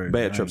shit was crazy.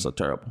 Bad trips are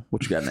terrible.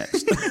 What you got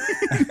next?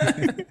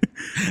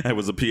 That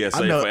was a PSA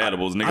for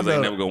edibles. Niggas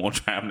ain't never gonna want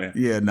to try them there.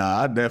 Yeah,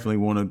 nah, I definitely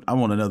want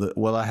another.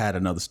 Well, I had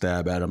another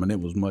stab at them, and it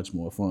was much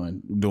more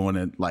fun doing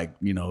it. Like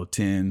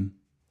 10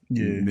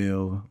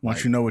 mil.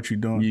 Once you know what you're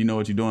doing, a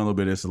little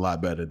bit. It's a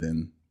lot better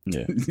than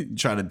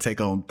trying to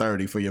take on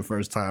 30 for your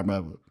first time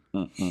ever.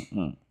 All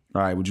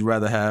right, would you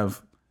rather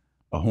have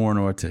a horn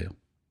or a tail?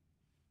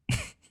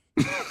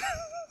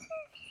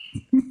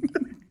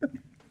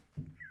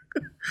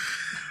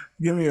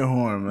 Give me a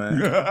horn, man.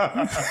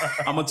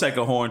 I'm gonna take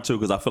a horn too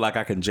because I feel like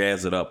I can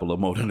jazz it up a little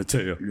more than a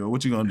tail. Yo,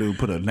 what you gonna do?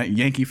 Put a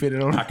Yankee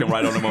fitted on? I can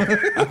write on them. I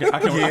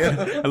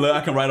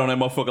can write on that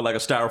motherfucker like a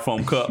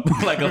styrofoam cup,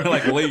 like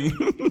Lee.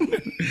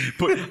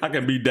 I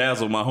can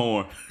bedazzle my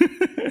horn.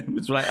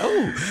 It's like,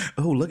 oh,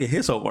 look at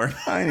his horn.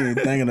 I ain't even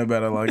thinking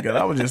about it like that.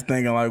 I was just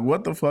thinking like,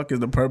 what the fuck is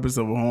the purpose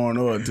of a horn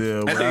or a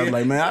tail? But I was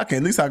like, man, at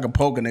least I can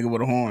poke a nigga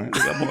with a horn.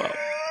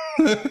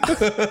 I'm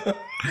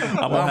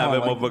gonna have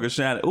that motherfucker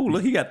shining. Ooh,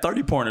 look, he got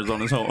 30 pointers on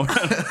his horn.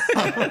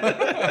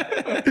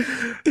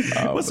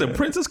 What's the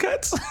princess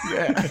cuts?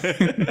 Yeah.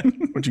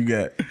 What you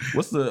got?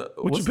 What's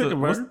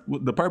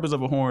the purpose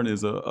of a horn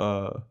is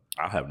I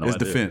have no idea.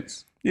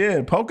 Defense.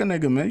 Yeah, poke a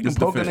nigga, man. You can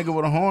poke a nigga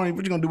with a horn.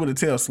 What you gonna do with a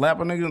tail? Slap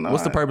a nigga? No,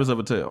 What's the purpose of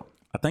a tail?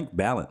 I think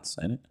balance,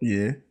 ain't it?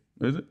 Yeah.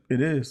 Is it?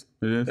 It is.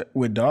 It is.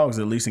 With dogs,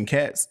 at least, and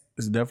cats,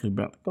 it's definitely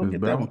balance. Go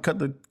get that one. Cut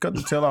the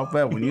tail off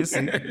that one. You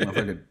see,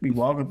 be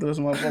walking through this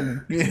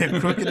motherfucker. Yeah,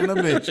 crooked in a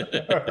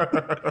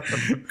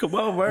bitch. Come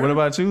on, man. What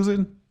about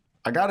choosing?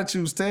 I gotta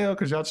choose tail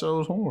because y'all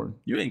chose horn.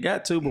 You ain't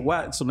got to, but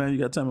why? So now you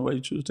gotta tell me why you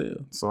choose tail.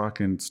 So I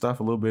can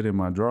stuff a little bit in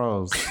my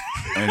drawers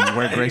and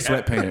wear gray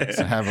sweatpants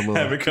and have a little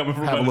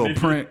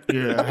print.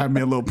 Yeah, have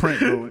me a little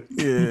print going.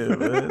 Yeah,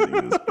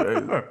 man, it's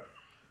crazy.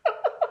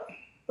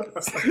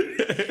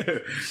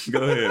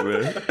 Go ahead,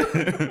 man.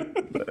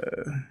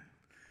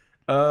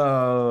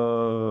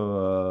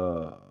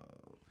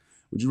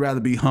 Would you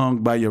rather be hung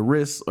by your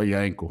wrist or your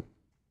ankle?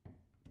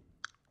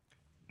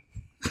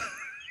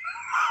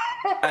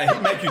 Hey, he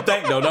make you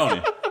think though,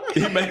 don't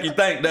he? He make you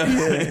think though.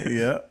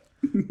 Yeah.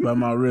 By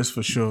my wrist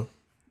for sure.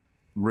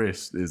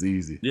 Wrist is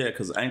easy. Yeah,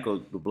 because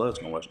ankle, the blood's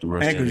gonna rush the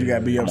wrist. Ankles, you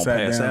gotta be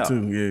upside down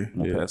too. Yeah. I'm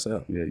gonna pass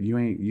out. Yeah, you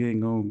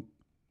ain't gonna.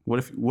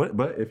 But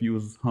if you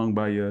was hung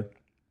by your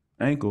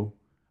ankle,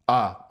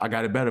 I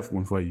got a better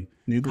one for you.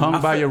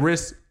 Hung by your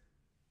wrist.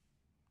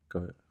 Go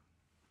ahead.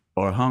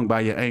 Or hung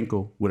by your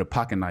ankle with a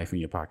pocket knife in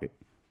your pocket.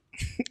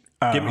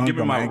 Give me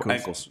my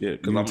ankles. Yeah,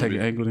 because I'm take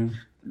your ankle then.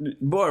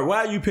 Boy, why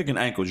are you picking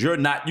ankles? You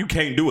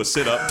can't do a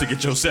sit up to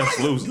get yourself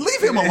loose.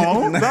 Leave him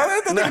alone.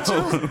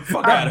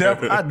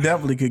 I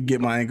definitely could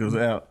get my ankles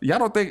out. You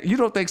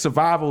don't think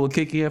survival will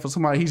kick in for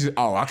somebody? He's just,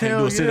 I can't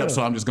do a sit up,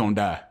 so I'm just gonna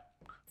die.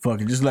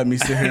 Fuck it, just let me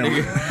sit here.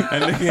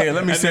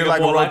 Let me sit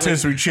like a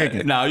rotisserie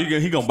chicken. No,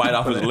 he gonna bite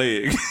off his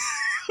leg.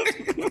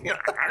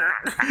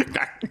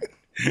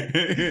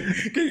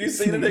 Can you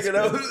see the nigga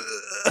though?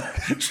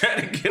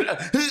 Trying to get up.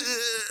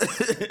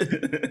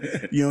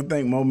 You don't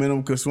think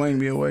momentum could swing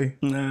me away?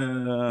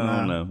 No, I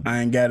don't know. I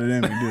ain't got it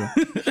in me, dude.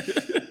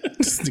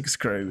 This nigga's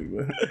crazy,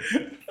 man.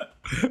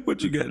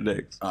 What you got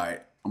next? All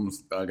right,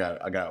 I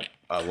got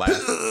a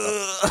last.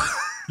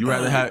 You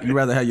rather have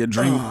your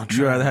dream?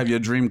 You rather have your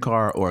dream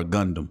car or a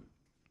Gundam?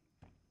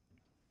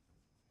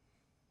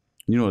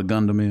 You know what a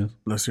Gundam is?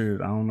 Let's hear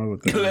it. I don't know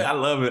what that is. I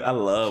love it. I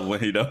love when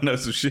he don't know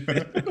some shit.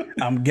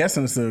 I'm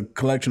guessing it's a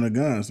collection of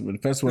guns, but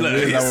if that's what it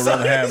is, I would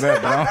rather have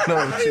that. But I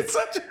don't know.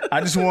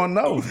 I just want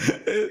to know.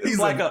 He's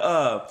like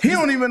he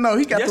don't even know.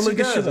 He got to look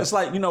at shit. It's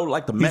like,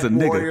 like the Mech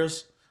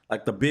Warriors,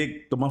 like the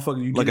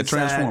motherfucker you get like a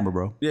inside. Transformer,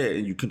 bro. Yeah,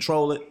 and you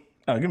control it.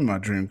 Oh, give me my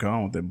dream car. I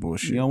don't want that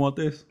bullshit. You don't want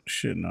this?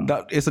 Shit, no.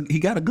 He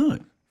got a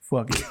gun.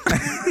 Fuck it.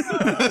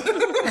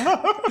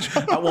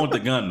 I want the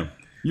Gundam.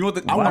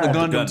 I want a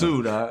Gundam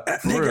too, dog.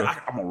 Nigga,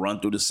 I'm gonna run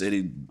through the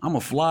city. I'm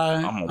gonna fly.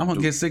 I'm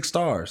gonna get 6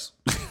 stars.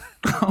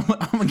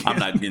 I'm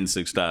not getting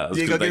 6 stars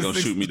because they're gonna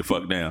shoot me the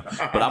fuck down.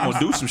 But I'm gonna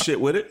do some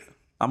shit with it.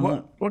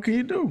 What can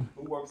you do?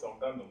 Who works on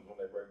Gundams when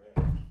they break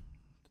down?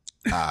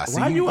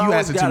 Why you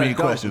asking too many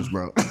questions,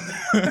 bro?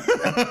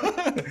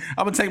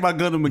 I'm gonna take my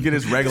Gundam and get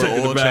his regular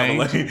oil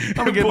change.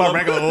 I'm gonna get my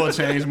regular oil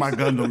change, my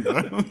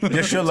Gundam.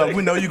 Just shut up.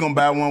 We know you're gonna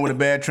buy one with a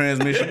bad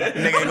transmission.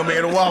 Nigga ain't gonna be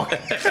able to walk.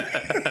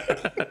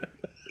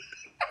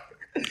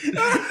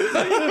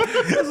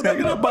 This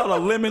nigga about a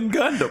lemon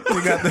Gundam.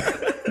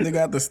 They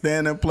got the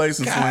stand in place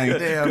and swing.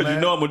 Damn, man.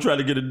 You know I'm gonna try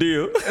to get a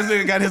deal. This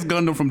nigga got his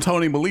Gundam from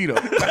Tony Melito.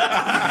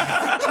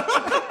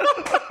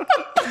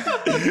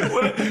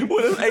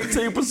 What is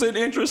 18%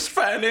 interest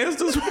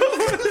financed as well?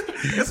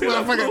 This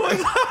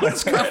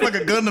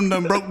motherfucker Gundam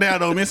done broke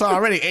down on me. It's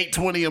already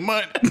 $820 a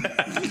month.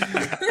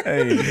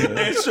 Hey,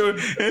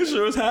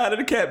 Insurance higher than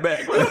the cat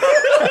back.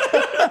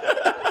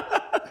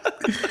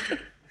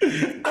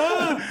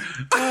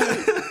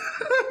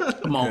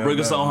 Come on, bring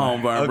us on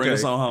home, Vern. Bring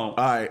us on home.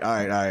 All right.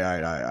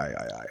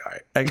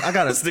 Hey, I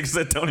got This nigga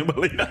said Tony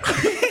Molina.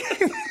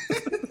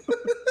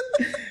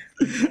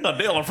 A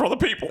dealer for the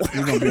people.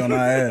 He's gonna be on our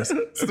ass.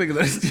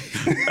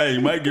 Hey,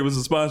 you might give us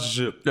a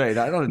sponsorship. Hey,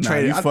 I don't Nah,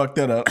 trade. you I fucked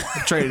that up.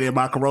 traded in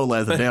my Corolla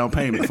as a down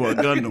payment for a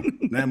Gundam.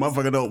 That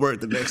motherfucker don't work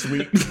the next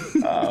week.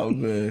 Oh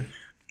man.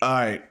 All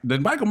right.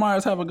 Did Michael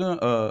Myers have a gun?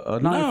 A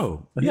knife?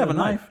 No. He have a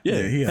knife?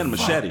 Yeah, he had a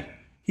machete.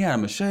 He had a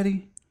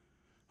machete.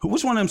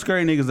 Which one of them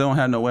scary niggas that don't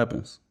have no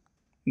weapons?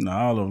 No,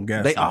 all of them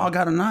got. They something. all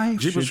got a knife.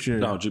 Jeepers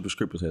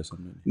Creepers had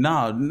something.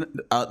 No,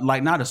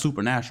 like not a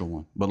supernatural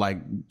one, but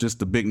like just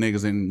the big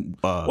niggas in.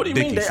 What do you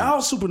mean? They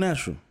all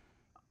supernatural.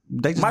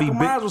 They just Michael be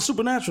big. Myers was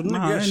supernatural. Nigga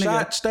got that nigga-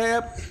 shot,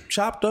 stabbed,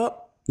 chopped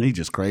up. He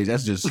just crazy.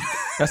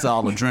 That's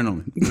all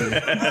adrenaline.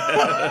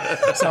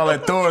 That's all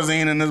that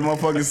Thorazine in this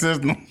motherfucking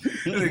system.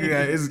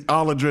 It's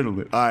all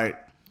adrenaline. All right.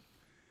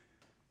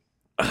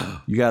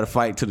 You got to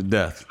fight to the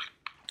death.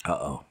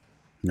 Uh-oh.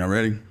 Y'all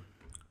ready?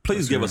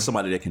 Please give us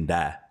somebody that can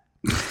die.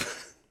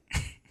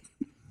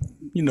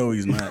 You know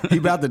he's not. He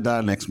about to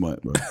die next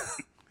month, bro.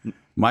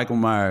 Michael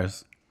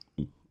Myers.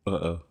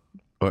 Or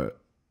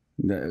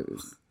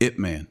Ip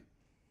Man.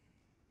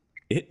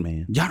 It,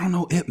 man. Y'all don't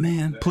know Ip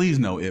Man? Please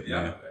know Ip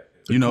Man.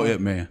 You know Ip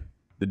Man.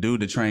 The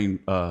dude that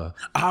trained Bruce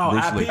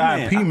Lee. IP Man.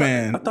 IP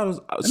Man. I thought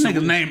it That was...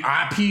 nigga's name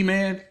IP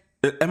Man.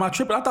 Am I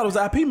tripping? I thought it was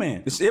IP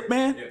Man. It's It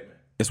Man?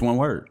 It's one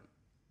word.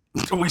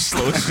 We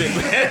slow as shit,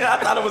 man. I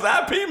thought it was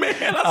IP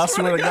Man. I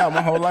swear to God,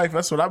 my whole life,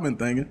 that's what I've been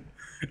thinking.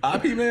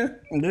 IP Man?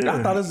 Yeah.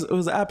 I thought it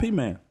was IP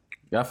Man.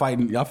 Y'all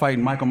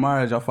fighting Michael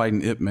Myers, y'all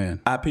fighting Ip Man.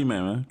 IP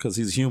Man, because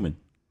he's human.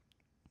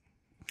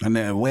 And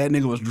that wet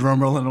nigga was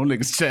drum rolling on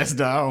nigga's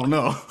chest. I don't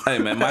know. Hey,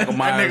 man, Michael That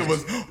Myers... nigga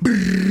was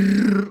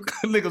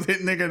niggas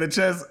hitting nigga in the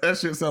chest. That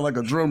shit sound like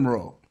a drum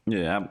roll.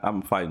 Yeah,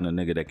 I'm fighting a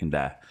nigga that can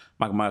die.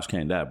 Michael Myers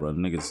can't die, bro. The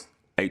nigga's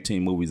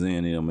 18 movies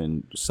in him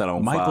and set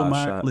on Michael fire.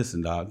 Myers. Shot.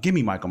 Listen, dog. Give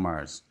me Michael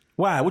Myers.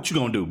 Why? What you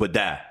gonna do but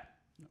die?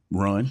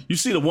 Run. You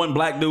see the one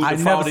black dude I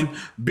that never fought him,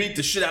 beat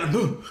the shit out of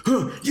him.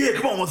 Yeah,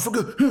 come on,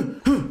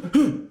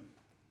 motherfucker.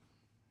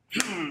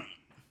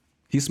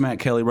 He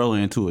smacked Kelly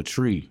Rowland into a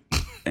tree.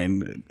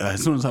 And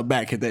as soon as her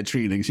back hit that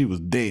tree, nigga, she was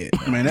dead.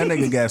 Man, that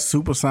nigga got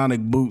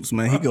supersonic boots,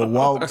 man. He could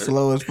walk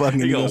slow as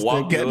fucking. He gonna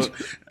walk catch.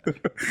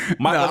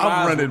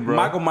 I'm running, bro.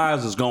 Michael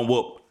Myers is gonna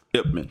whoop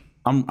Ip Man.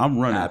 I'm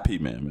running.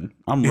 IP man.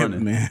 I'm Ip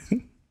running. Man.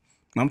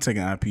 I'm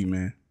taking IP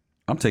Man.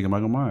 I'm taking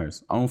Michael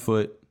Myers on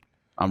foot.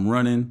 I'm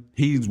running.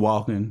 He's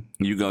walking.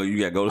 You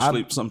gotta go to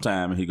sleep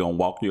sometime and he gonna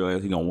walk your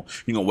ass. You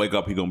gonna wake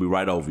up, he gonna be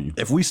right over you.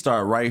 If we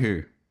start right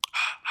here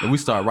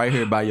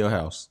by your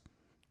house,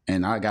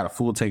 and I got a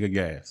full tank of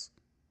gas,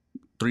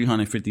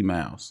 350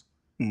 miles,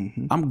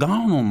 I'm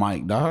gone on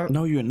Mike, dog.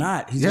 No, you're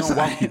not. He's Yes,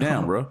 gonna I walk you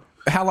down, am. bro.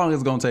 How long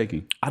is it gonna take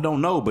him? I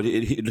don't know, but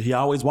he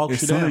always walks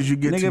As you soon down. as you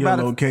get Nigga to your about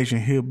to- location,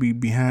 he'll be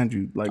behind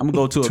you. Like I'm gonna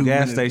go to a 2 gas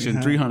minutes station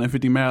behind.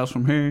 350 miles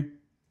from here,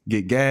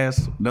 get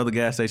gas, another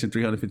gas station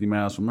 350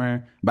 miles from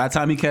there. By the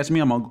time he catch me,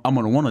 I'm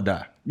gonna want to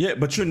die. Yeah,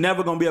 but you're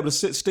never gonna be able to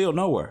sit still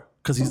nowhere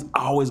because he's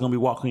always gonna be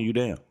walking you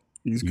down.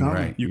 He's You coming.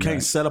 right. You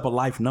can't set up a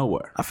life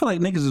nowhere. I feel like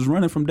niggas is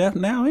running from death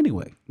now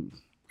anyway.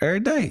 Every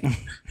day.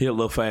 He a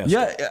little fast.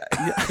 yeah.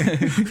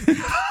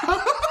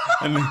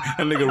 And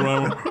nigga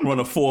run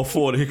a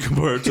 440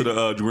 compared to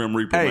the Grim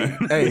Reaper, Hey, man.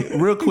 hey,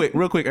 real quick.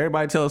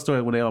 Everybody tell a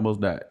story when they almost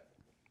died.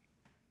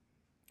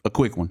 A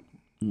quick one.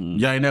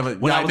 Y'all ain't never,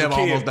 When I was a kid-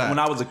 almost died. when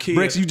I was a kid-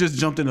 Bricks, you just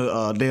jumped in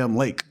a damn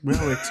lake.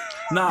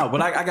 No,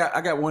 but I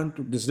got one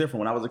that's different.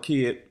 When I was a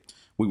kid,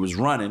 we was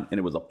running and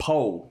it was a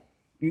pole.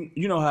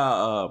 You know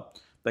how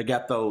they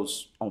got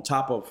those on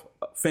top of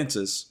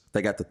fences?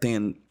 They got the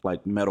thin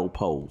like metal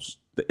poles.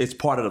 It's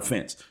part of the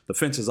fence. The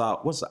fence is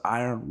out. What's the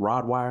iron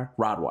rod wire?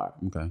 Rod wire.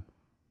 Okay.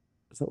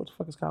 Is that what the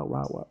fuck it's called?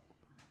 Rod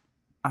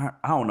wire.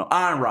 I don't know.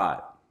 Iron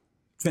rod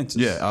fences.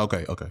 Yeah.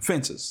 Okay.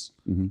 Fences.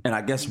 And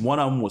I guess one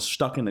of them was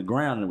stuck in the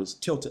ground and it was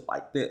tilted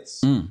like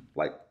this,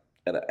 like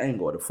at an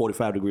angle, at a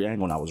 45-degree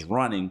angle. And I was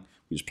running,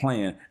 we was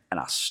playing, and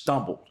I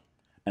stumbled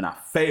and I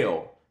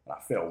fell. And I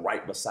fell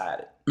right beside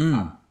it.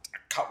 I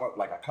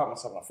caught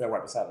myself and I fell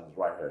right beside it. It was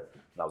right here.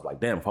 And I was like,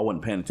 damn, if I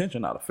wasn't paying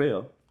attention, I'd have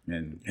fell.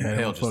 And Yeah,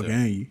 hell fuck just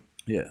ain't you?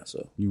 Yeah,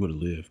 so you would have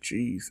lived.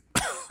 Jeez.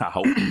 I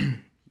hope.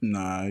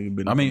 Nah, you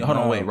been. I mean, hold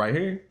on, wait, right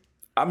here?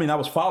 I mean, I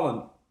was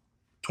falling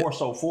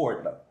torso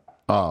forward though.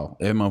 Oh,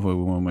 that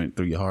motherfucker went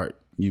through your heart.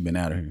 You've been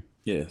out of here.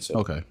 Yeah, so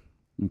Okay.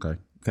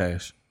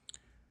 Cash.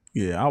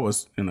 Yeah, I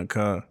was in a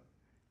car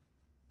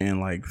and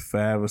like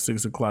 5 or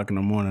 6 o'clock in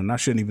the morning. I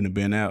shouldn't even have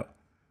been out,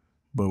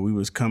 but we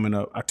was coming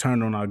up. I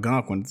turned on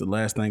Algonquin. It's the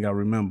last thing I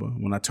remember.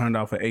 When I turned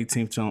off at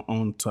 18th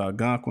on to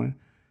Algonquin,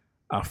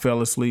 I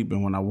fell asleep,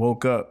 and when I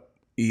woke up,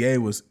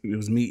 it was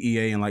me,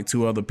 EA, and like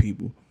 2 other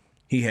people.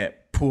 He had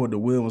pulled the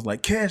wheel and was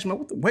like, Cash,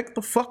 man, wake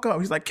the fuck up.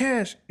 He's like,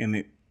 Cash.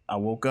 And I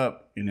woke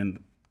up, and then the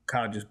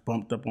car just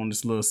bumped up on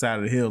this little side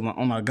of the hill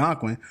on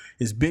Algonquin.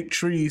 It's big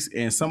trees,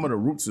 and some of the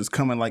roots is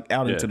coming like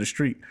out into the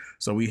street.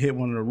 So we hit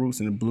one of the roots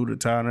and it blew the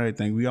tire and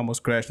everything. We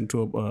almost crashed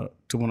into one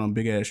of them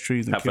big ass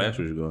trees. And How fast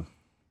was you going?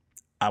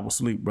 I was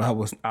asleep, bro.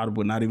 I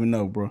would not even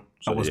know, bro.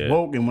 So, I was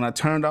woke, and when I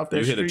turned off that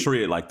you street, hit a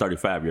tree at like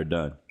 35, you're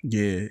done.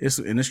 Yeah,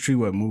 and this tree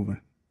wasn't moving.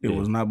 It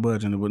was not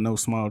budging. It was no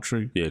small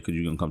tree. Yeah, because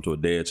you're gonna come to a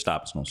dead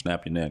stop. It's gonna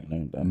snap your neck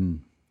and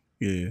everything.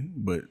 Yeah,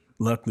 but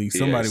luckily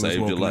somebody was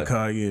woke in the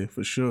car. Yeah,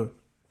 for sure.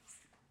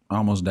 I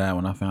almost died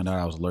when I found out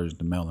I was allergic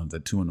to melons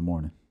at 2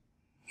 a.m.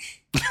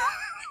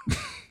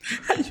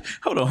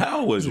 Hold on, how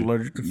old was you?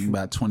 Allergic to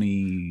About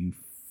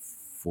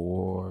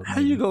 24. How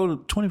you go to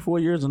 24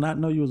 years and not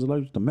know you was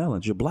allergic to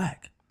melons? You're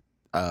black.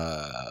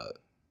 I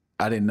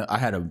didn't know. I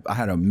had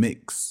a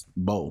mix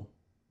bowl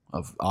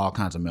of all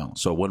kinds of melons.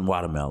 So it wasn't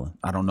watermelon.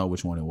 I don't know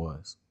which one it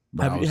was.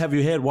 Have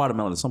you had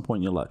watermelon at some point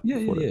in your life? Yeah.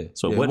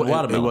 So yeah, it wasn't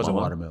watermelon. It wasn't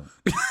watermelon.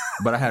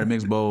 But I had a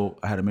mixed bowl.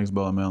 I had a mixed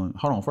bowl of melon.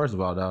 Hold on. First of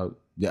all, dog,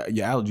 your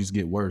allergies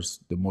get worse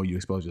the more you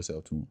expose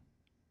yourself to them.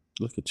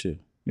 Look at you.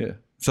 Yeah.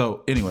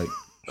 So anyway,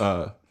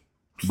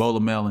 bowl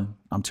of melon.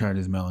 I'm tearing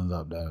these melons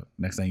up, dog.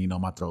 Next thing you know,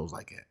 my throat was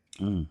like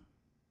that.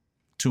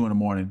 2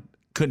 a.m.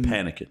 Couldn't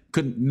panicking.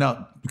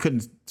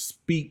 Couldn't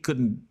speak.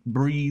 Couldn't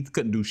breathe.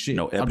 Couldn't do shit.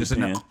 No I'm just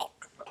sitting there.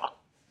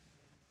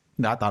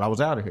 EpiPen. I thought I was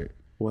out of here.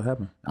 What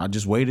happened? I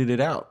just waited it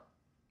out.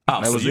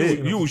 Oh, so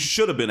you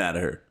should have been out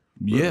of here.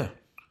 Yeah.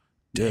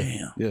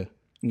 Damn. Yeah.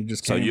 You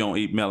just So you don't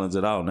eat melons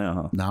at all now,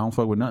 huh? No, I don't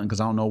fuck with nothing because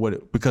I don't know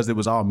because it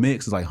was all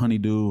mixed. It's like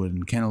honeydew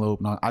and cantaloupe.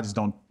 And I just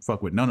don't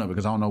fuck with none of it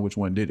because I don't know which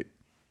one did it.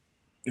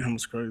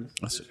 That's crazy.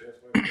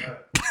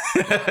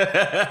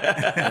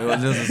 It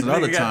was just this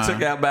other got time.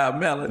 took out by a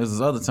melon. This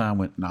is other time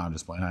when I'm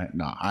just playing.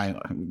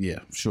 Yeah,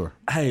 sure.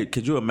 Hey,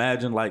 could you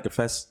imagine like if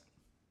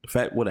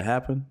that would have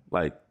happened?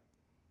 Like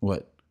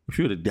What? if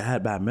you would have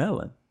died by a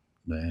melon?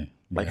 Man.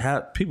 Like how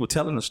people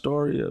telling the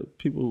story of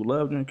people who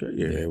loved you and cared.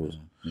 Yeah, it was.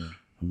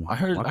 I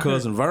heard My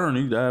cousin Vern,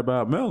 he died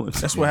by a melon.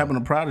 That's what happened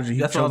to Prodigy. He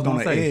That's what I was choked on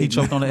gonna the say. egg. He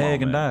choked on the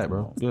egg and man. died,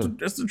 bro. Yeah.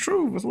 That's the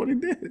truth. That's what he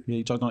did. Yeah,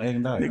 he choked on the egg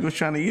and died. Nigga was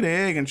trying to eat an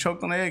egg and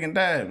choked on the egg and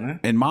died, man.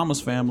 And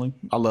Mama's family,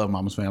 I love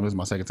Mama's family. This is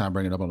my second time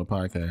bringing it up on the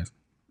podcast.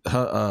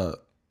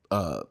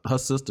 Her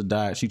sister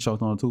died. She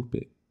choked on a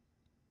toothpick.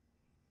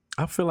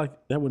 I feel like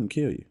that wouldn't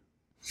kill you.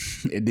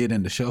 It did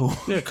in the show.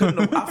 Yeah,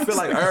 I feel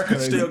like Eric could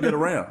still get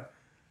around.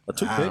 A I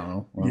toothpick. don't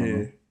know.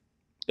 Yeah.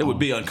 It would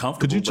be uncomfortable.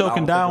 Could you but I choke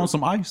and don't die think on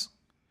some ice?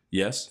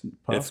 Yes.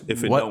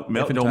 If it What? don't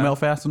melt. If it don't melt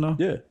fast enough?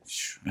 Yeah.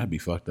 That'd be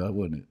fucked up,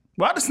 wouldn't it?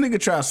 Why this nigga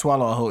try to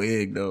swallow a whole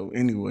egg though?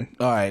 Anyway,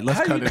 All right, let's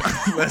cut it.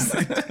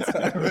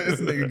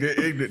 This nigga get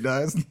ignorant,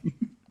 guys.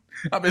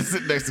 I've been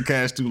sitting next to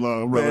Cash too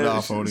long. Rub it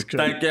off on it.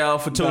 Thank y'all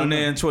for tuning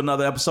in to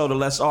another episode of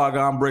Let's Argue.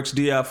 I'm Bricks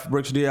DF.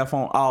 Bricks DF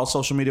on all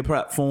social media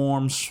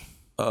platforms.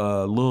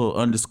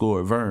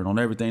 Lil_Vern on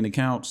everything that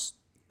counts.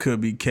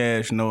 could be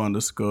cash no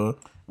underscore.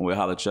 And we'll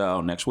holler at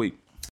y'all next week.